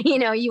 You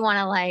know, you want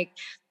to like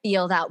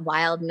feel that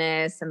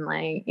wildness and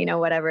like, you know,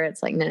 whatever.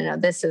 It's like, no.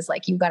 This is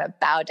like, you got to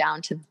bow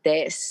down to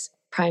this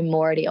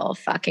primordial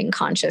fucking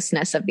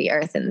consciousness of the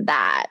earth. And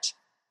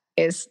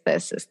this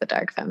is the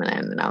dark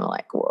feminine. And I'm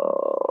like,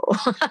 whoa,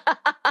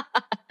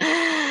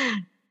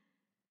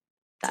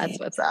 that's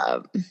what's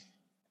up.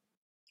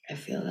 I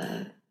feel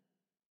that.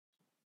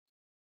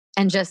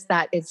 And just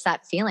that, it's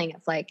that feeling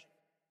of like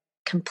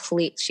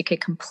she could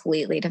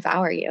completely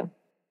devour you.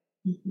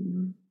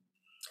 Mm-hmm.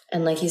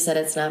 And like you said,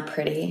 it's not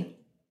pretty.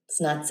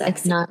 It's not sexy.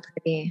 It's not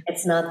pretty.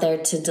 It's not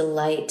there to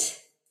delight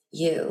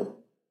you.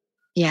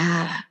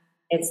 Yeah.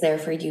 It's there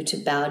for you to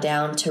bow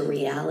down to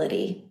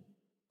reality.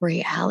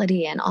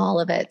 Reality and all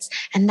of it.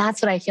 And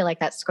that's what I feel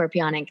like that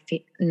Scorpionic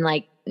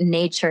like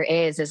nature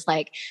is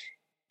like,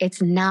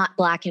 it's not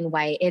black and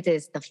white. It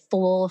is the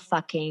full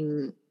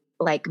fucking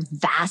like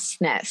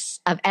vastness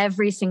of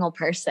every single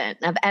person,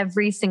 of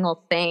every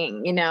single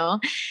thing, you know?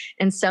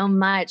 And so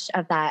much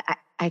of that,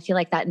 I feel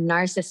like that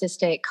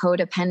narcissistic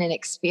codependent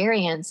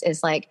experience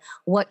is like,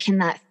 what can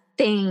that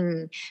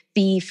thing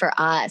be for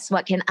us?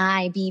 What can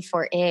I be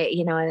for it?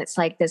 You know, and it's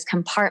like this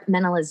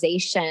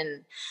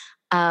compartmentalization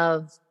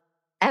of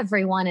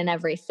everyone and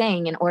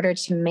everything in order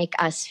to make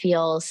us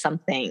feel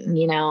something,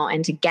 you know,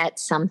 and to get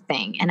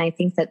something. And I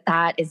think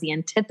that is the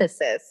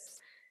antithesis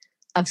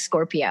of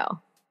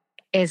Scorpio,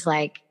 is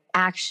like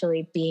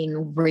actually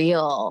being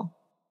real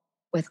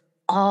with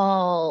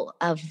all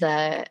of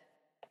the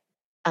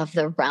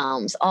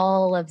realms,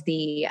 all of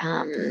the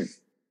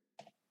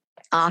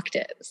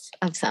octaves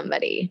of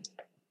somebody.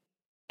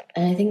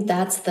 And I think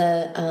that's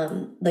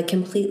the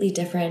completely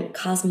different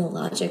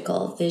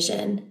cosmological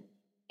vision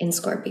in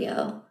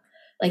Scorpio.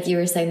 Like you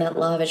were saying, that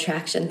law of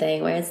attraction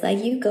thing where it's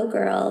like, you go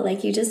girl,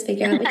 like you just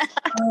figure out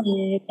what you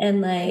want and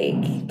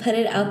like put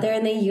it out there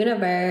in the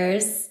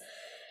universe.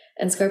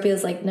 And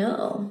Scorpio's like,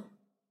 no,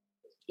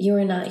 you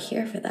are not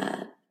here for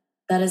that.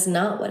 That is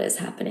not what is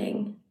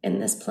happening in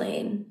this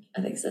plane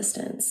of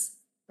existence.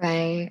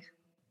 Right.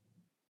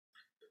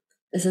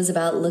 This is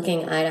about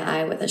looking eye to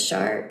eye with a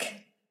shark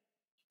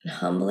and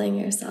humbling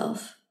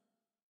yourself.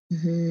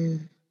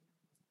 Mm-hmm.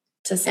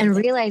 And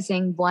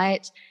realizing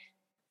what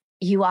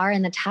you are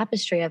in the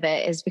tapestry of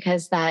it is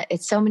because that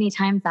it's so many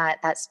times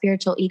that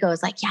spiritual ego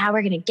is like, yeah,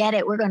 we're going to get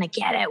it. We're going to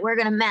get it. We're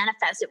going to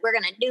manifest it. We're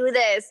going to do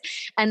this.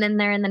 And then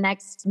they're in the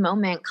next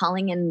moment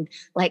calling in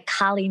like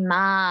Kali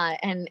Ma.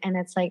 And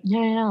it's like,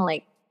 no,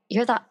 like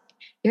you're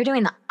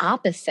doing the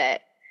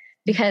opposite,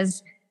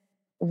 because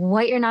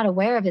what you're not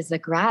aware of is the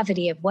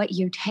gravity of what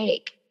you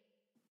take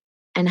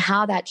and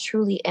how that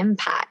truly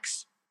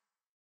impacts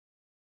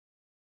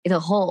the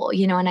whole,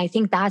 you know. And I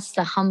think that's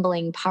the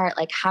humbling part,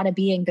 like how to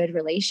be in good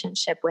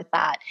relationship with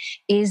that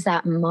is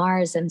that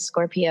Mars and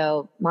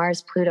Scorpio,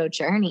 Mars Pluto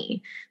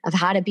journey of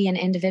how to be an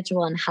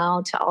individual and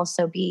how to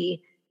also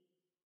be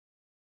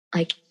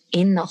like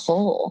in the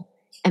whole.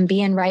 and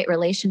be in right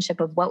relationship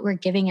of what we're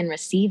giving and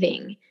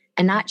receiving,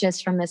 and not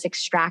just from this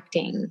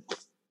extracting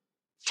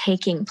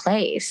taking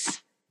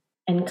place.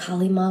 And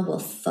Kalima will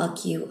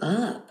fuck you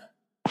up.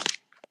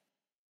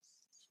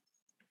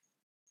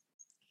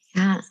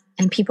 Yeah.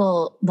 And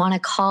people want to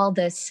call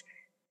this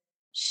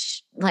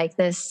like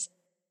this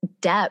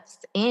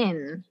depth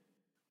in,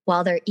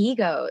 while their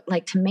ego,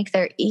 like to make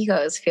their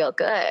egos feel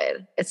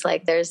good. It's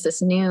like there's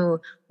this new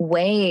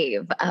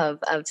wave of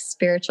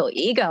spiritual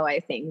ego, I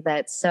think,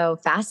 that's so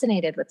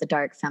fascinated with the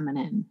dark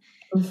feminine.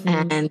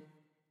 And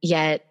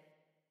yet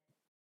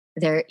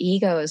their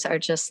egos are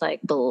just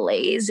like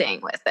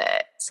blazing with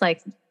it. It's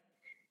like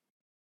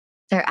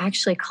they're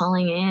actually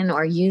calling in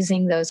or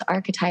using those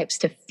archetypes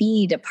to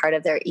feed a part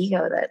of their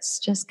ego that's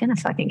just gonna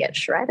fucking get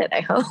shredded,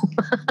 I hope.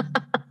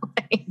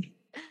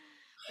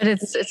 But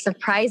it's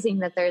surprising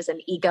that there's an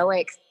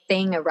egoic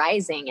thing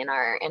arising in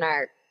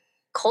our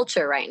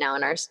culture right now,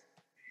 in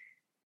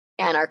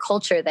our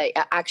culture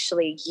that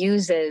actually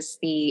uses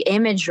the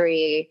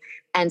imagery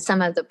and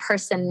some of the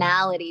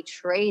personality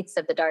traits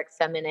of the dark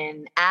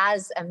feminine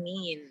as a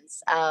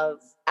means of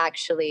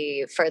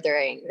actually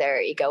furthering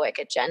their egoic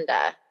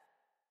agenda.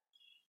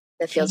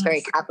 That feels very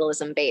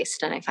capitalism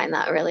based, and I find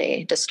that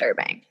really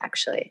disturbing,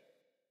 actually.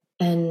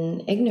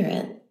 And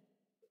ignorant.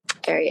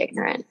 Very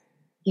ignorant.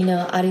 You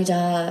know,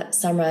 Adida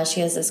Samraj,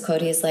 he has this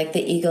quote. He's like,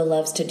 the ego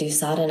loves to do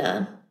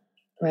sadhana,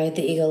 right?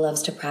 The ego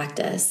loves to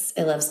practice.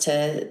 It loves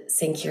to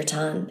sing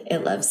kirtan.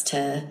 It loves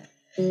to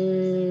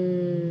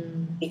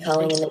be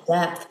calling in the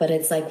depth. But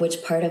it's like,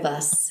 which part of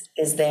us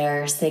is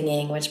there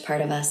singing? Which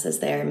part of us is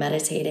there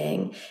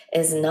meditating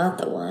is not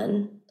the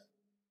one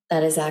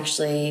that is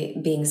actually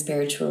being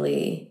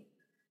spiritually,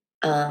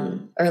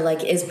 or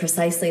like is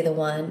precisely the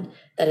one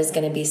that is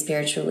going to be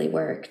spiritually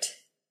worked.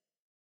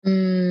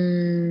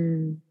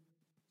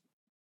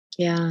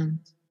 Yeah.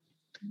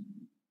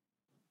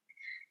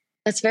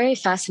 That's very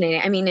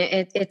fascinating. I mean,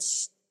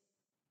 it's,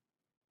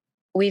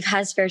 we've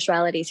had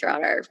spirituality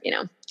throughout our,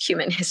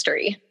 human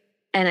history.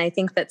 And I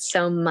think that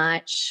so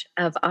much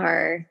of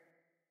our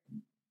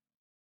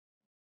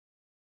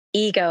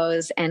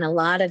egos and a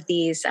lot of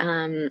these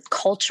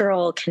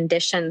cultural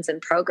conditions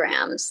and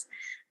programs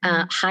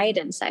hide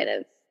inside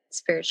of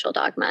spiritual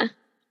dogma.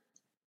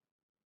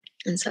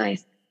 And so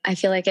I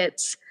feel like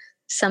it's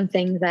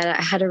something that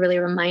I had to really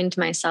remind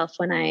myself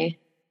when I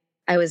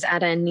was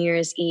at a New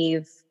Year's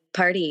Eve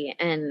party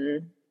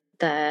and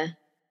the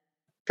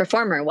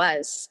performer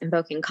was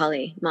invoking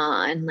Kali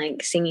Ma and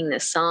like singing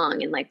this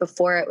song. And like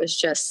before it was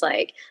just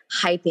like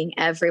hyping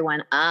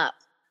everyone up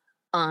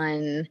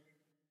on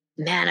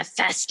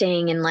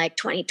manifesting and like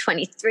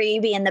 2023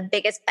 being the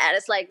biggest,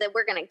 baddest, like that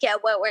we're going to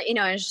get what we're,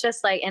 it's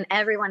just like, and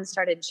everyone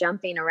started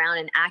jumping around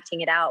and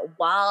acting it out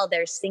while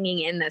they're singing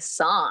in this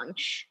song.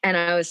 And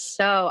I was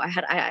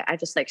I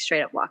just like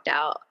straight up walked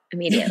out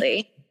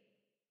immediately.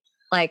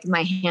 Like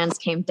my hands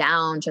came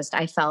down,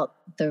 I felt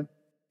the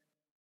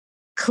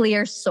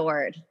clear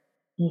sword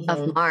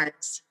of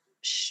Mars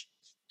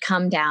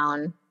come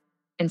down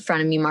in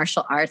front of me,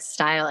 martial arts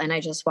style. And I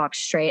just walked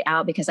straight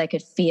out because I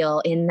could feel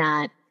in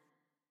that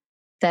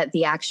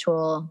the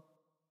actual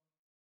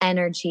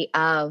energy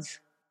of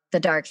the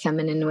dark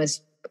feminine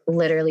was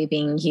literally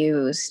being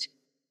used.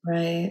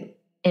 Right.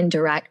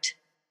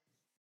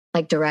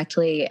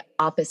 Directly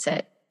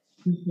opposite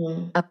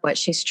of what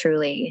she's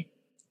truly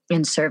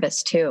in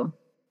service to.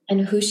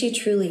 And who she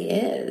truly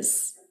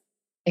is.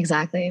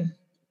 Exactly.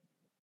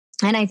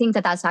 And I think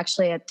that that's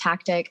actually a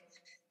tactic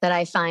that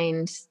I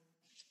find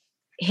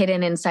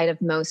hidden inside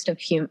of most of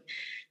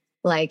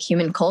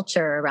human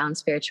culture around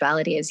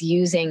spirituality, is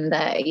using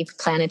the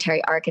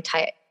planetary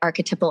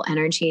archetypal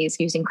energies,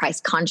 using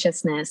Christ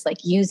consciousness, like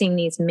using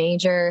these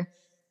major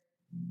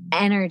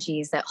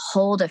energies that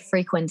hold a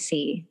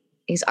frequency,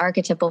 these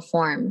archetypal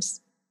forms,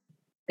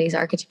 these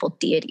archetypal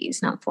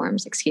deities, not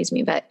forms, excuse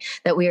me, but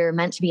that we are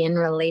meant to be in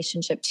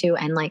relationship to,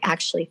 and like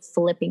actually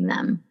flipping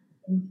them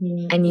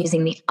and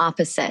using the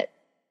opposite.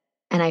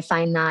 And I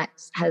find that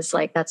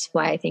that's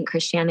why I think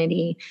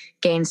Christianity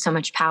gains so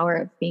much power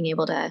of being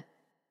able to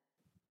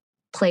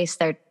place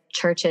their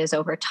churches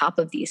over top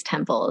of these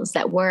temples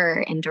that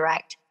were in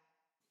direct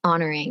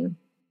honoring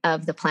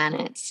of the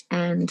planets.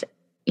 And,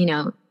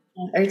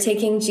 or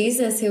taking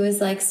Jesus, who was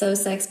like so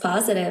sex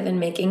positive, and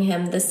making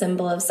him the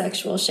symbol of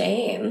sexual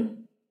shame.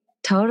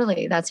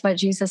 Totally. That's what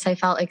Jesus, I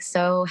felt like,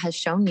 so has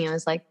shown me. I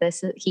was like,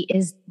 he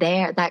is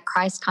there. That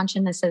Christ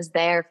consciousness is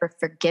there for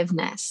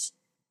forgiveness,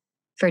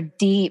 for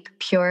deep,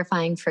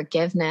 purifying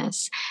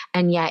forgiveness.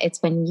 And yet it's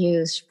been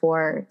used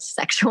for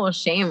sexual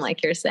shame,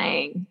 like you're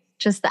saying.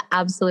 Just the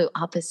absolute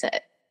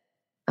opposite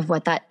of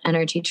what that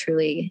energy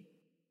truly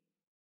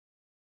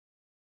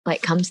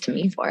like comes to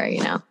me for,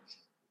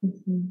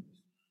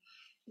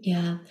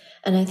 Yeah.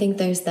 And I think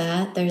there's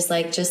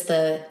like just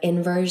the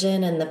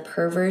inversion and the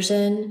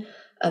perversion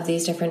of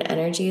these different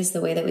energies,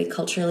 the way that we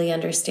culturally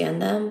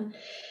understand them.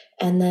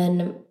 And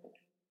then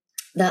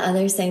the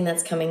other thing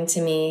that's coming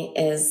to me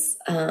is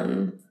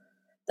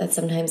that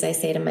sometimes I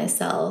say to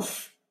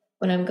myself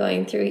when I'm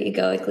going through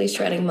egoically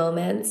shredding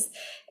moments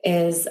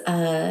is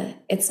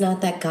it's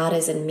not that God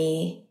is in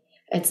me,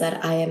 it's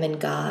that I am in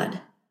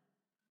God.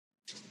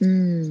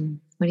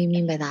 What do you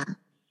mean by that?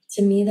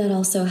 To me, that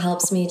also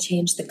helps me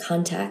change the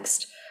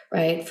context,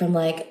 right? From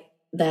like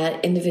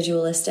that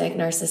individualistic,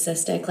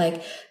 narcissistic,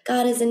 like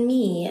God is in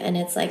me. And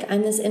it's like,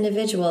 I'm this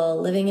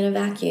individual living in a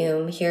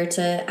vacuum here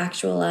to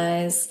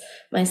actualize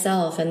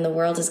myself, and the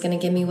world is going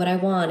to give me what I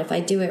want if I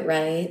do it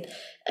right.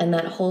 And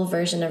that whole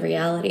version of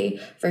reality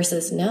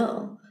versus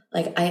no,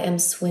 like I am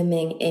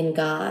swimming in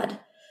God,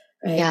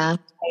 right? Yeah.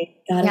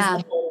 God is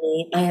not in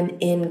me. I am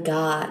in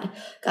God.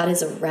 God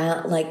is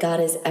around, like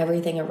God is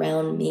everything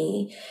around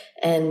me.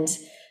 And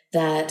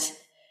that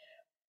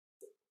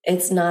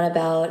it's not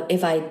about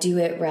if I do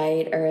it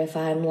right or if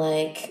I'm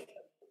like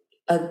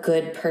a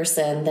good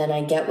person, then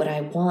I get what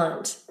I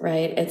want,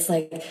 right? It's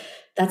like,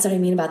 that's what I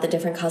mean about the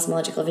different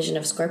cosmological vision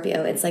of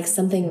Scorpio. It's like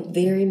something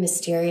very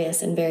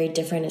mysterious and very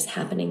different is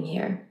happening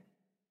here.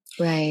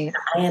 Right.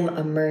 I am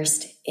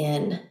immersed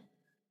in.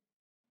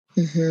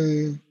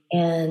 Mm-hmm.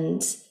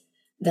 And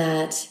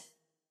that,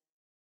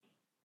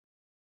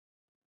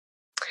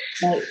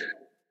 like,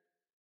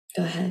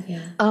 go ahead.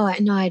 Yeah. Oh,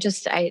 no, I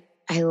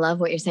love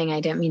what you're saying. I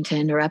didn't mean to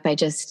interrupt.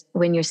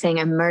 When you're saying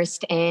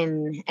immersed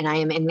in, and I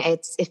am in,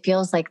 it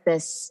feels like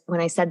this,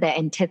 when I said the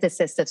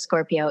antithesis of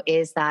Scorpio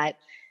is that,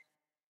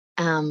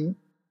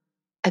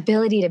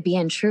 ability to be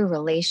in true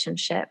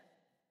relationship.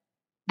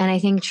 And I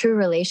think true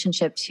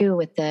relationship too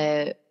with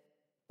the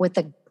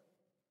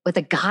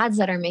gods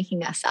that are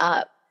making us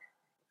up.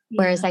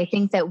 Yeah. Whereas I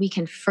think that we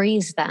can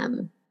freeze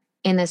them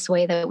in this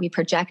way that we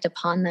project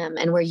upon them,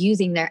 and we're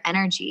using their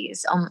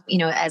energies,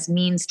 as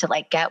means to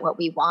like get what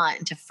we want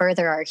and to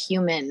further our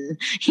human,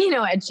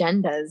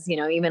 agendas,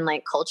 even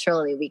like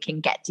culturally we can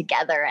get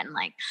together and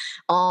like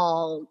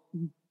all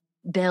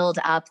build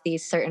up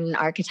these certain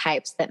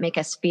archetypes that make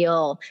us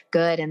feel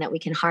good and that we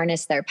can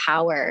harness their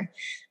power,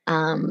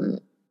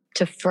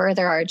 to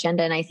further our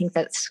agenda. And I think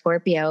that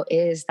Scorpio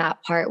is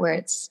that part where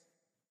it's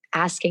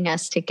asking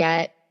us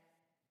to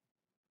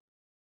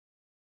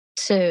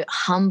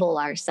humble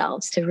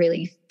ourselves, to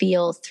really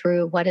feel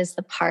through what is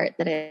the part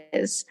that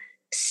is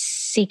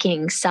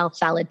seeking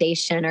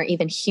self-validation or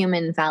even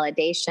human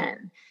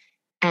validation,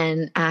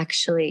 and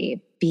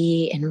actually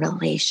be in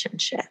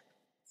relationship.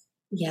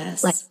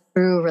 Yes. Like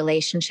true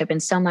relationship.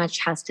 And so much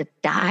has to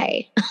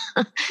die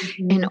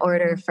in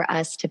order for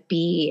us to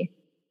be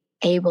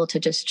able to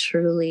just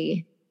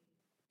truly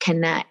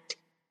connect.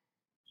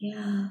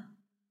 Yeah.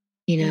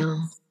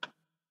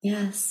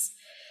 Yes.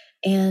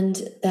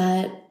 And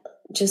that,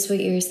 just what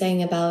you were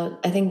saying about,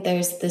 I think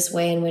there's this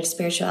way in which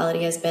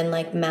spirituality has been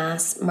like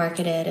mass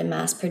marketed and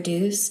mass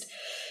produced,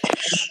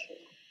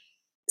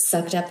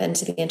 sucked up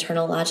into the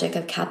internal logic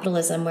of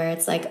capitalism, where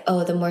it's like,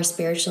 oh, the more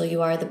spiritual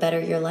you are, the better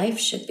your life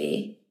should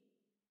be.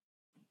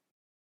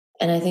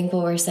 And I think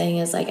what we're saying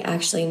is like,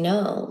 actually,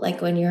 no,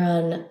 like when you're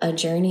on a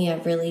journey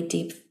of really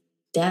deep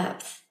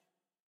depth,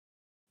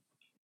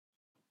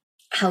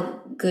 how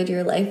good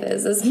your life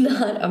is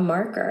not a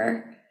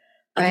marker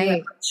of your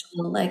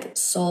actual like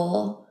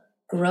soul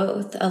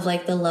growth, of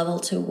like the level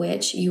to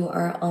which you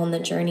are on the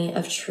journey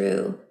of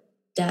true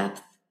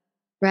depth.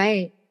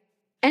 Right.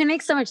 And it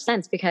makes so much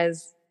sense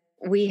because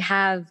we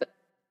have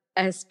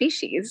a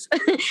species,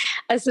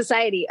 a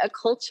society, a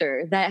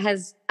culture that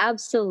has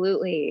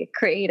absolutely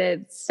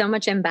created so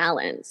much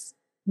imbalance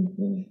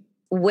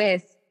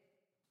with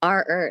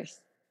our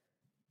earth.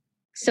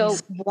 So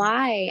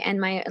why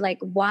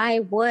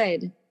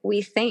would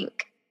we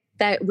think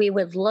that we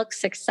would look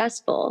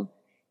successful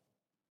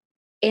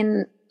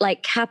in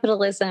like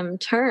capitalism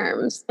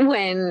terms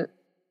when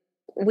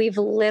we've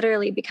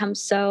literally become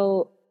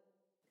so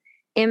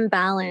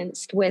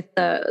imbalanced with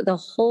the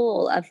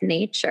whole of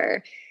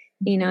nature?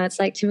 It's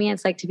like, to me,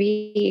 it's like to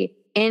be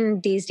in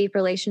these deep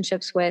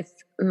relationships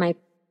with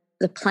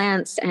the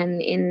plants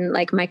and in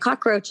like my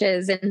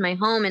cockroaches in my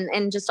home,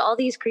 and just all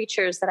these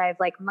creatures that I've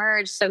like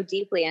merged so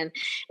deeply in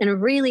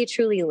and really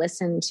truly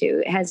listened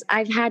to.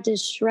 I've had to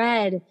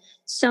shred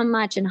so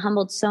much and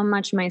humbled so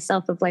much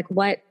myself of like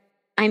what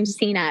I'm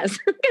seen as,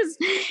 because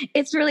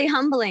it's really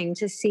humbling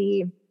to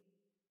see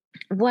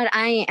what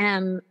I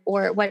am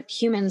or what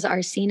humans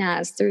are seen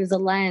as through the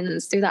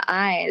lens, through the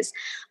eyes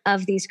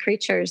of these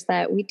creatures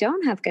that we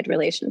don't have good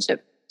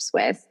relationships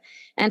with.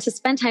 And to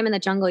spend time in the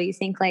jungle,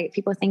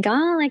 people think,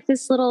 oh, like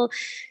this little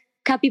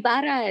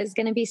capybara is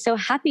going to be so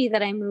happy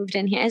that I moved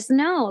in here.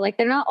 No, like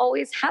they're not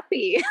always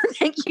happy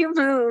that you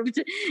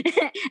moved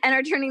and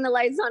are turning the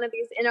lights on at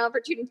these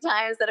inopportune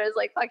times that is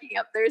like fucking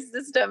up their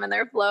system and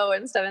their flow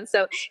and stuff. And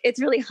so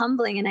it's really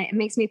humbling. And it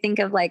makes me think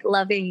of like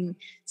loving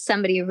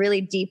somebody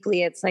really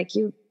deeply. It's like,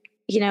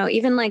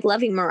 even like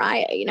loving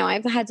Mariah,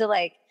 I've had to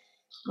like,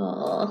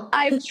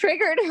 I've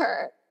triggered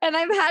her and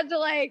I've had to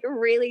like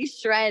really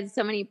shred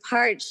so many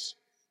parts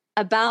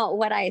about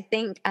what I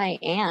think I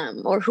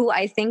am or who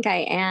I think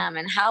I am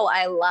and how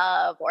I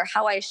love or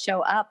how I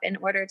show up in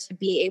order to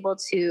be able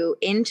to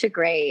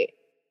integrate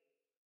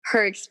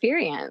her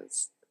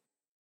experience,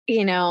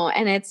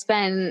 and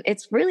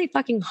it's really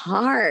fucking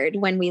hard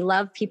when we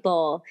love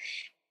people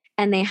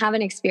and they have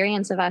an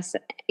experience of us,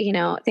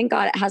 thank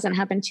God it hasn't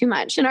happened too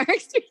much in our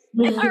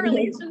in our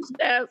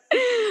relationship.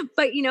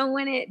 But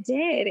when it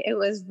did, it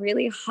was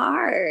really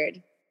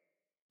hard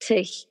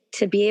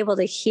to be able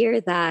to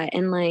hear that.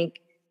 And like,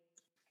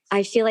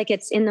 I feel like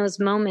it's in those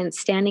moments,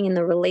 standing in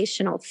the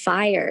relational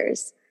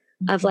fires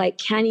of like,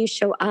 can you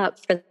show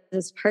up for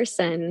this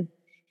person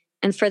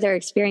and for their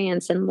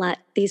experience and let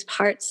these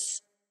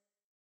parts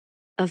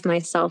of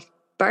myself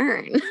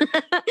burn?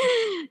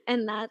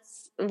 And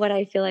that's what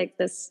I feel like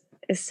this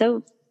is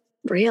so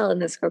real in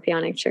the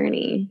Scorpionic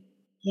journey.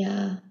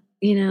 Yeah.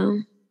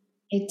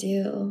 I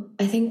do.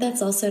 I think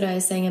that's also what I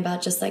was saying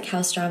about just like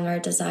how strong our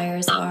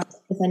desires are.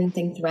 If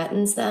anything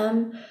threatens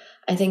them,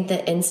 I think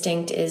the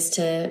instinct is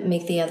to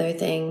make the other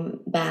thing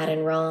bad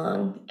and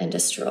wrong and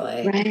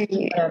destroy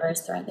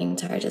whatever's threatening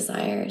to our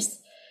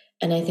desires.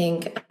 And I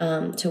think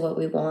to what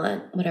we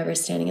want,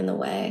 whatever's standing in the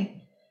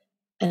way.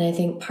 And I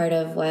think part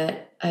of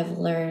what I've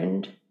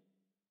learned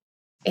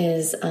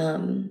is,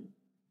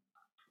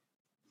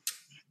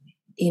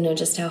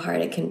 just how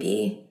hard it can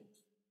be,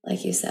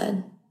 like you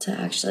said, to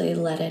actually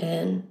let it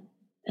in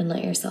and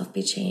let yourself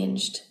be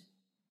changed.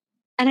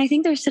 And I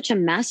think there's such a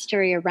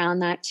mastery around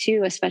that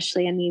too,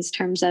 especially in these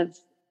terms of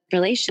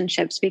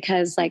relationships,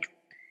 because like,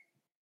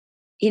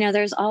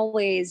 there's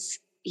always,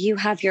 you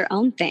have your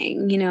own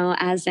thing,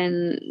 as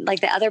in like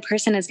the other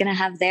person is going to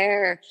have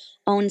their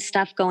own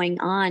stuff going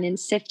on, and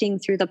sifting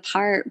through the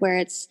part where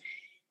it's,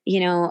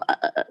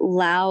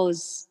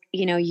 allows,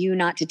 you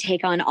not to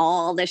take on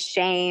all the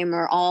shame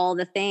or all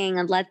the thing,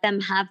 and let them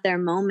have their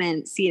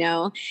moments,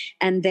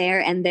 and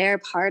they're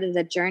part of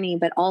the journey,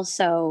 but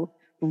also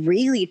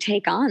really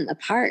take on the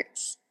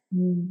parts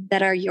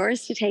that are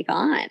yours to take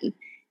on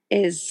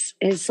is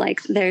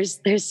like,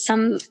 there's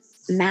some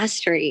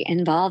mastery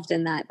involved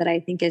in that I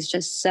think is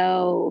just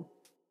so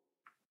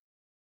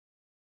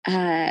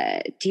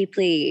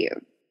deeply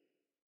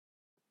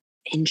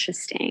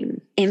interesting,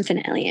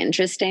 infinitely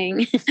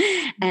interesting,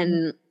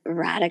 and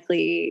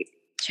radically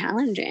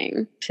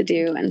challenging to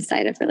do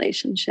inside of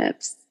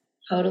relationships.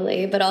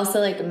 Totally. But also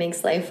like it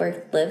makes life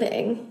worth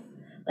living.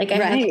 Like I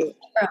have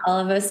for all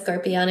of us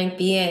Scorpionic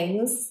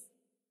beings,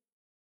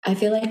 I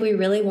feel like we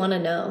really want to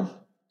know.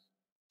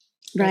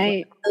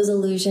 Like those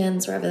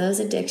illusions, wherever those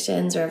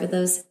addictions, wherever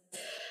those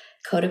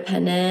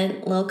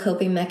codependent little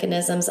coping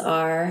mechanisms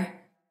are,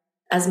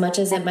 as much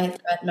as it might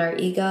threaten our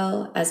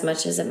ego, as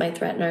much as it might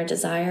threaten our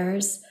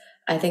desires,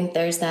 I think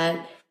there's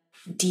that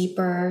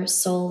deeper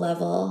soul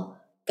level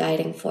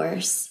guiding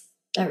force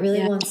that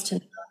really wants to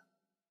know,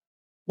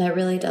 that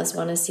really does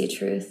want to see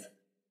truth.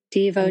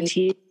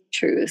 Devotee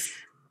truth.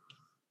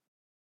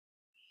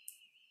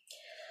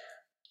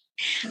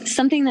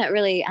 Something that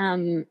really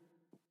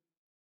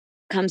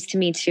comes to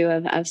me too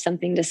of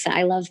something to say.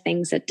 I love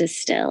things that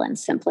distill and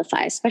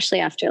simplify, especially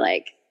after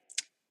like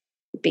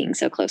being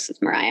so close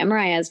with Mariah.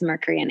 Mariah's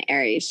Mercury and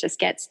Aries just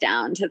gets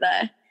down to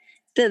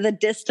the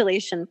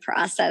distillation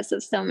process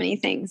of so many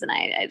things. And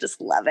I just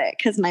love it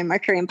because my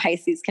Mercury and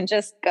Pisces can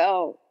just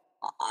go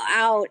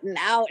out and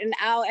out and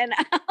out and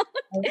out.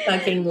 I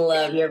fucking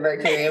love your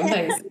Mercury and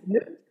Pisces.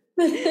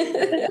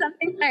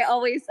 Something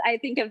I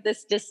think of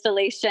this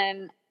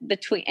distillation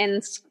between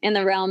in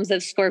the realms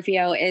of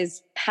Scorpio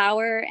is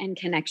power and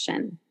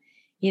connection.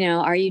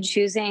 Are you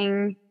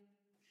choosing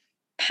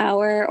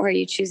power or are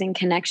you choosing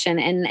connection?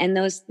 And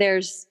those,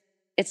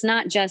 it's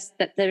not just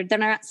that they're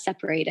not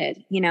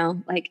separated,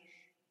 like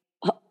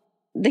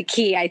the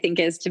key I think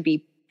is to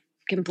be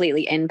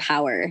completely in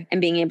power and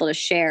being able to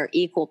share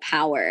equal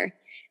power,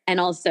 and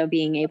also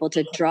being able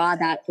to draw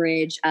that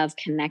bridge of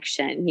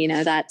connection.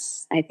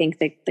 That's, I think,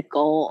 the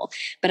goal.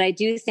 But I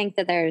do think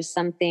that there's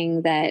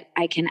something that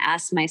I can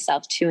ask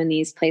myself too in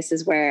these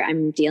places where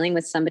I'm dealing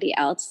with somebody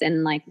else,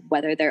 and like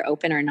whether they're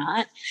open or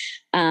not,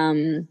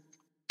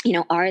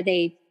 are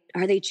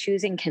they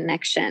choosing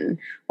connection,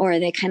 or are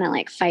they kind of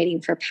like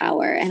fighting for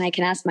power? And I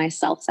can ask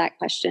myself that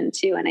question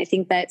too. And I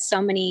think that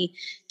so many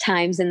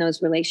times in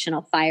those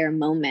relational fire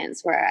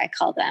moments, where I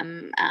call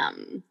them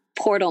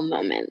portal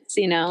moments,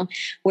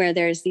 where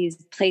there's these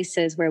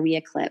places where we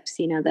eclipse,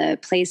 the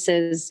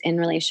places in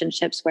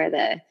relationships where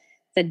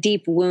the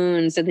deep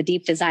wounds or the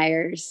deep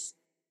desires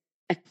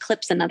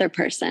eclipse another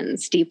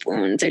person's deep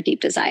wounds or deep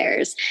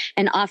desires.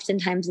 And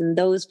oftentimes in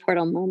those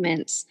portal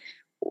moments,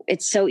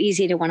 it's so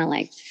easy to want to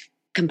like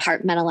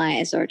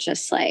compartmentalize or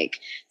just like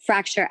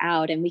fracture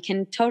out. And we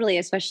can totally,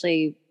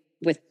 especially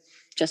with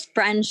just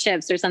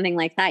friendships or something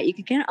like that, you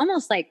can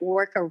almost like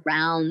work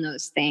around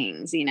those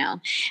things,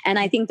 And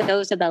I think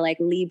those are the like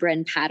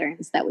Libran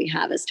patterns that we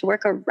have, is to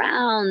work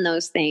around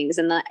those things.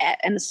 And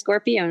the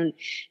Scorpio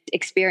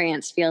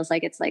experience feels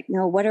like it's like,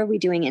 no, what are we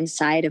doing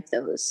inside of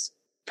those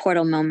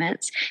portal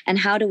moments? And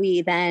how do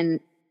we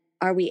then,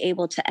 are we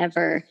able to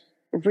ever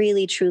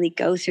really truly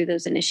go through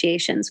those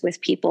initiations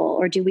with people?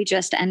 Or do we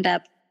just end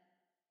up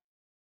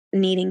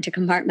needing to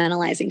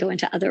compartmentalize and go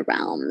into other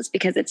realms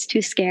because it's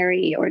too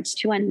scary or it's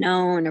too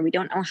unknown or we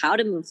don't know how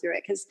to move through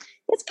it, because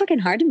it's fucking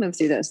hard to move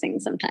through those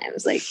things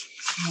sometimes. Like,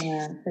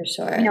 yeah, for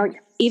sure. You know,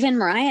 even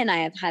Mariah and I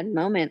have had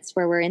moments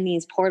where we're in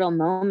these portal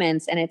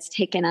moments and it's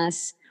taken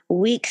us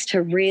weeks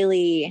to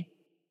really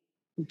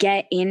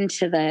get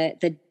into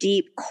the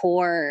deep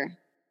core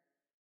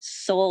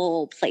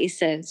soul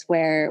places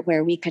where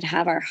we could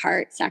have our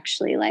hearts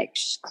actually like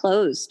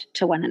closed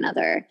to one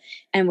another,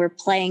 and we're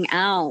playing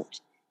out,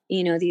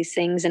 you know, these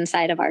things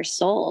inside of our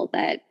soul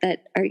that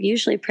are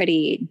usually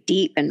pretty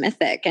deep and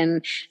mythic,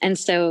 and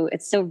so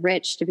it's so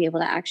rich to be able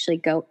to actually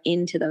go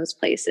into those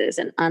places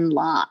and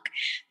unlock.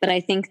 But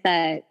I think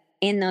that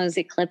in those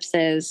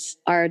eclipses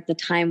are the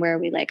time where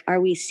we like,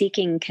 are we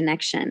seeking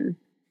connection,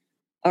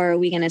 or are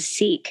we going to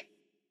seek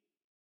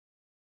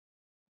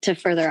to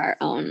further our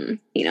own,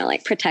 you know,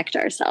 like protect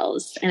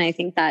ourselves? And I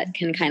think that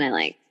can kind of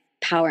like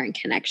power and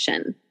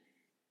connection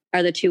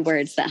are the two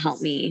words that help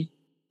me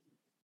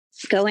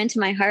go into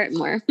my heart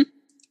more.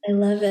 I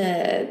love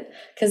it.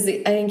 Because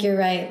I think you're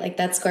right. Like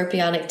that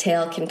scorpionic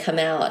tail can come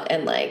out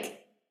and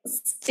like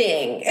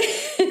sting.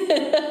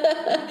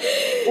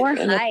 Or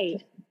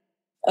hide.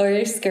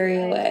 Or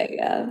scurry away.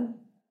 Yeah.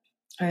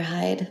 Or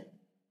hide.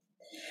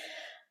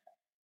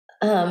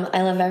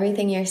 I love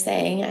everything you're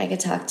saying. I could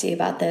talk to you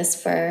about this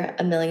for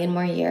a million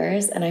more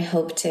years, and I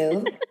hope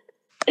to.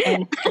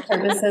 And for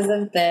purposes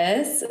of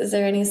this, is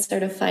there any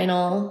sort of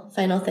final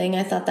thing?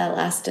 I thought that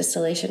last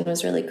distillation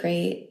was really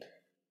great.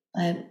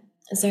 But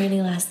is there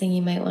any last thing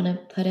you might want to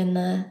put in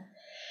the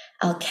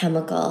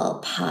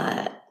alchemical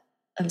pot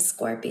of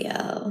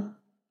Scorpio?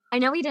 I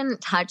know we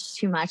didn't touch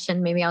too much,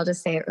 and maybe I'll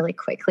just say it really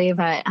quickly,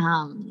 but,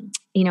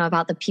 you know,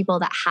 about the people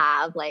that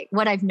have, like,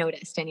 what I've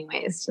noticed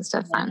anyways, just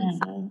a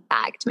fun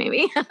fact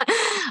maybe,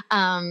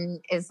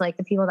 is like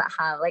the people that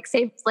have, like,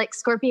 say, like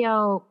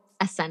Scorpio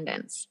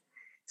ascendants,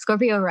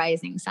 Scorpio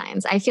rising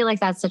signs. I feel like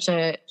that's such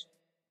a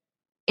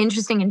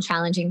interesting and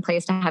challenging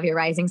place to have your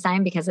rising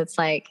sign, because it's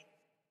like,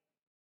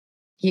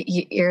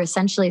 you're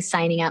essentially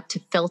signing up to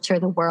filter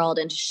the world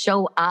and to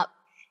show up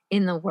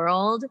in the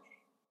world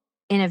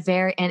in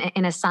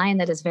a sign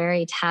that is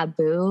very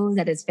taboo,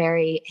 that is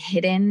very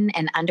hidden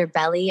and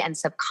underbelly and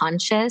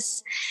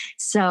subconscious.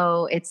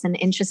 So it's an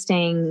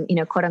interesting, you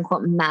know, quote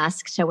unquote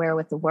mask to wear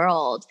with the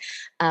world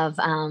of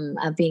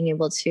being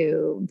able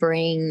to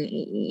bring,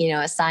 you know,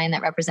 a sign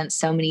that represents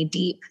so many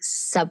deep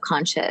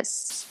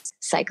subconscious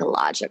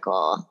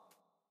psychological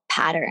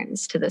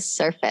patterns to the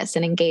surface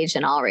and engage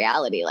in all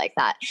reality like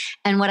that.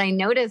 And what I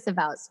notice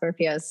about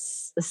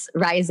Scorpio's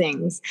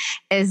risings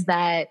is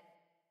that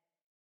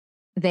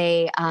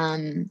they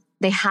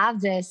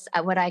have this,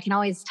 what I can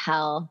always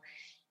tell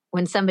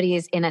when somebody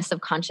is in a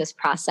subconscious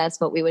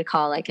process, what we would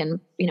call, like, in,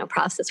 you know,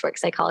 process work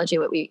psychology,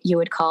 you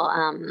would call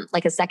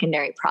like a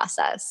secondary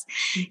process,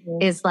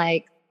 is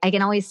like, I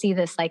can always see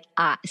this, like,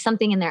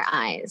 something in their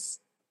eyes.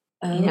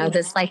 You know,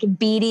 this like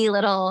beady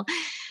little,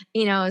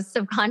 you know,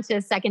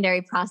 subconscious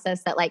secondary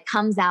process that like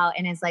comes out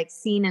and is like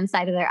seen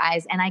inside of their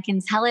eyes. And I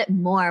can tell it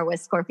more with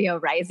Scorpio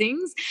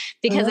risings,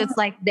 because it's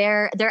like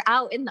they're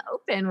out in the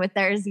open with,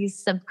 there's these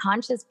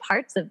subconscious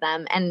parts of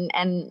them,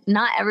 and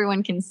not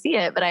everyone can see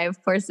it, but I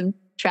of course am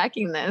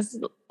tracking this.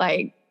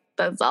 Like,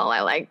 that's all I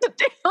like to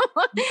do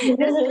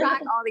is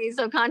track all these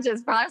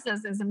subconscious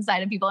processes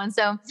inside of people. And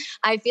so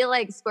I feel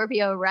like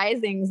Scorpio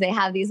risings, they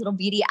have these little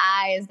beady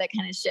eyes that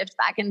kind of shift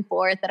back and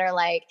forth, that are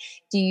like,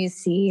 do you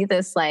see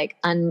this like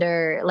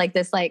under, like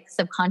this like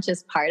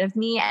subconscious part of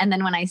me? And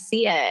then when I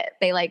see it,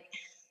 they like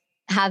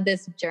have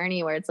this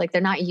journey where it's like,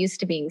 they're not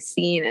used to being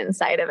seen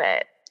inside of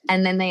it.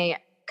 And then they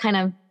kind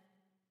of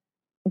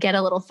get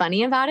a little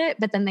funny about it,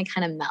 but then they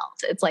kind of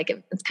melt. It's like,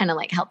 it's kind of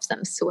like helps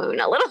them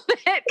swoon a little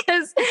bit,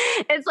 because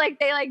it's like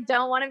they like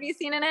don't want to be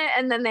seen in it,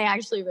 and then they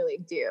actually really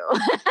do.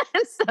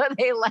 So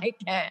they like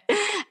it.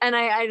 And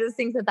I just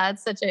think that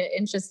that's such an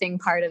interesting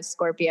part of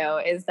Scorpio,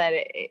 is that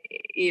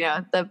you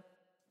know,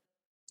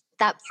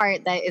 that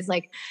part that is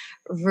like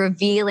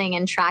revealing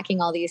and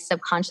tracking all these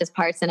subconscious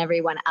parts in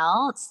everyone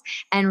else,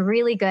 and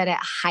really good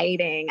at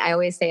hiding. I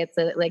always say it's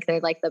like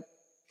they're like the,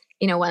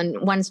 you know,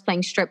 when one's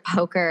playing strip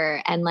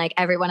poker and like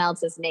everyone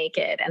else is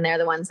naked, and they're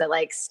the ones that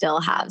like still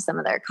have some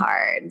of their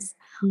cards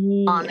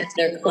on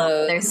their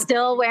clothes. They're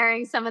still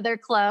wearing some of their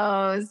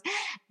clothes,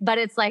 but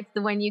it's like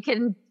when you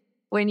can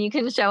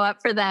show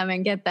up for them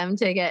and get them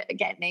to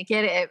get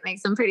naked, it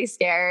makes them pretty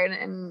scared,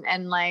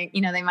 and like,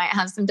 you know, they might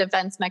have some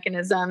defense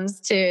mechanisms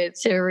to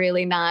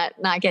really not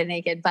get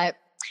naked, but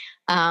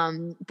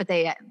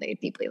they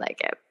deeply like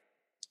it.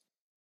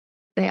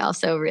 They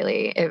also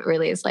it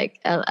really is like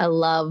a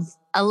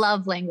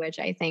love language,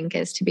 I think,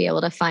 is to be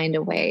able to find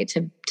a way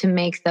to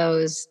make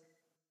those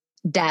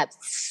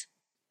depths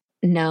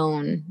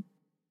known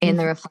in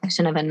the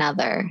reflection of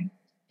another,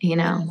 you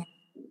know?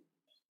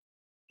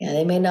 Yeah,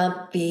 they may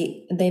not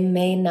be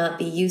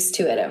used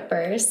to it at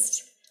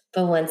first,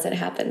 but once it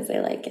happens, they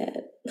like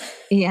it.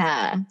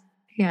 Yeah.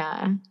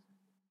 Yeah.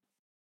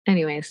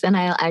 Anyways, and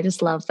I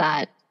just love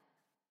that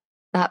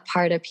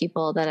part of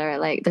people that are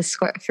like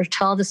for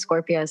all the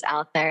Scorpios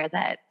out there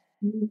that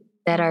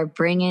that are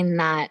bringing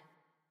that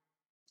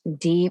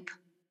deep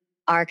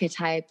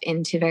archetype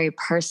into very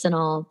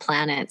personal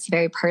planets,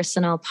 very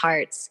personal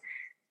parts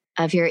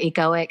of your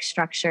egoic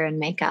structure and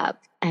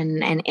makeup,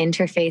 and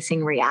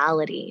interfacing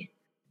reality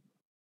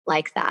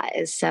like that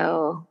is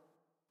so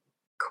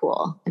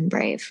cool and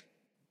brave.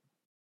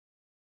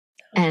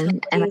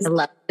 And I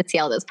love to see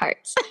all those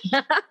parts.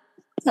 To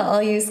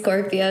all you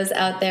Scorpios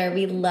out there,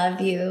 we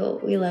love you.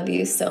 We love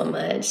you so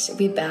much.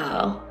 We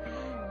bow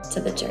to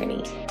the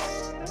journey.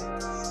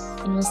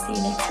 And we'll see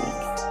you next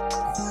week.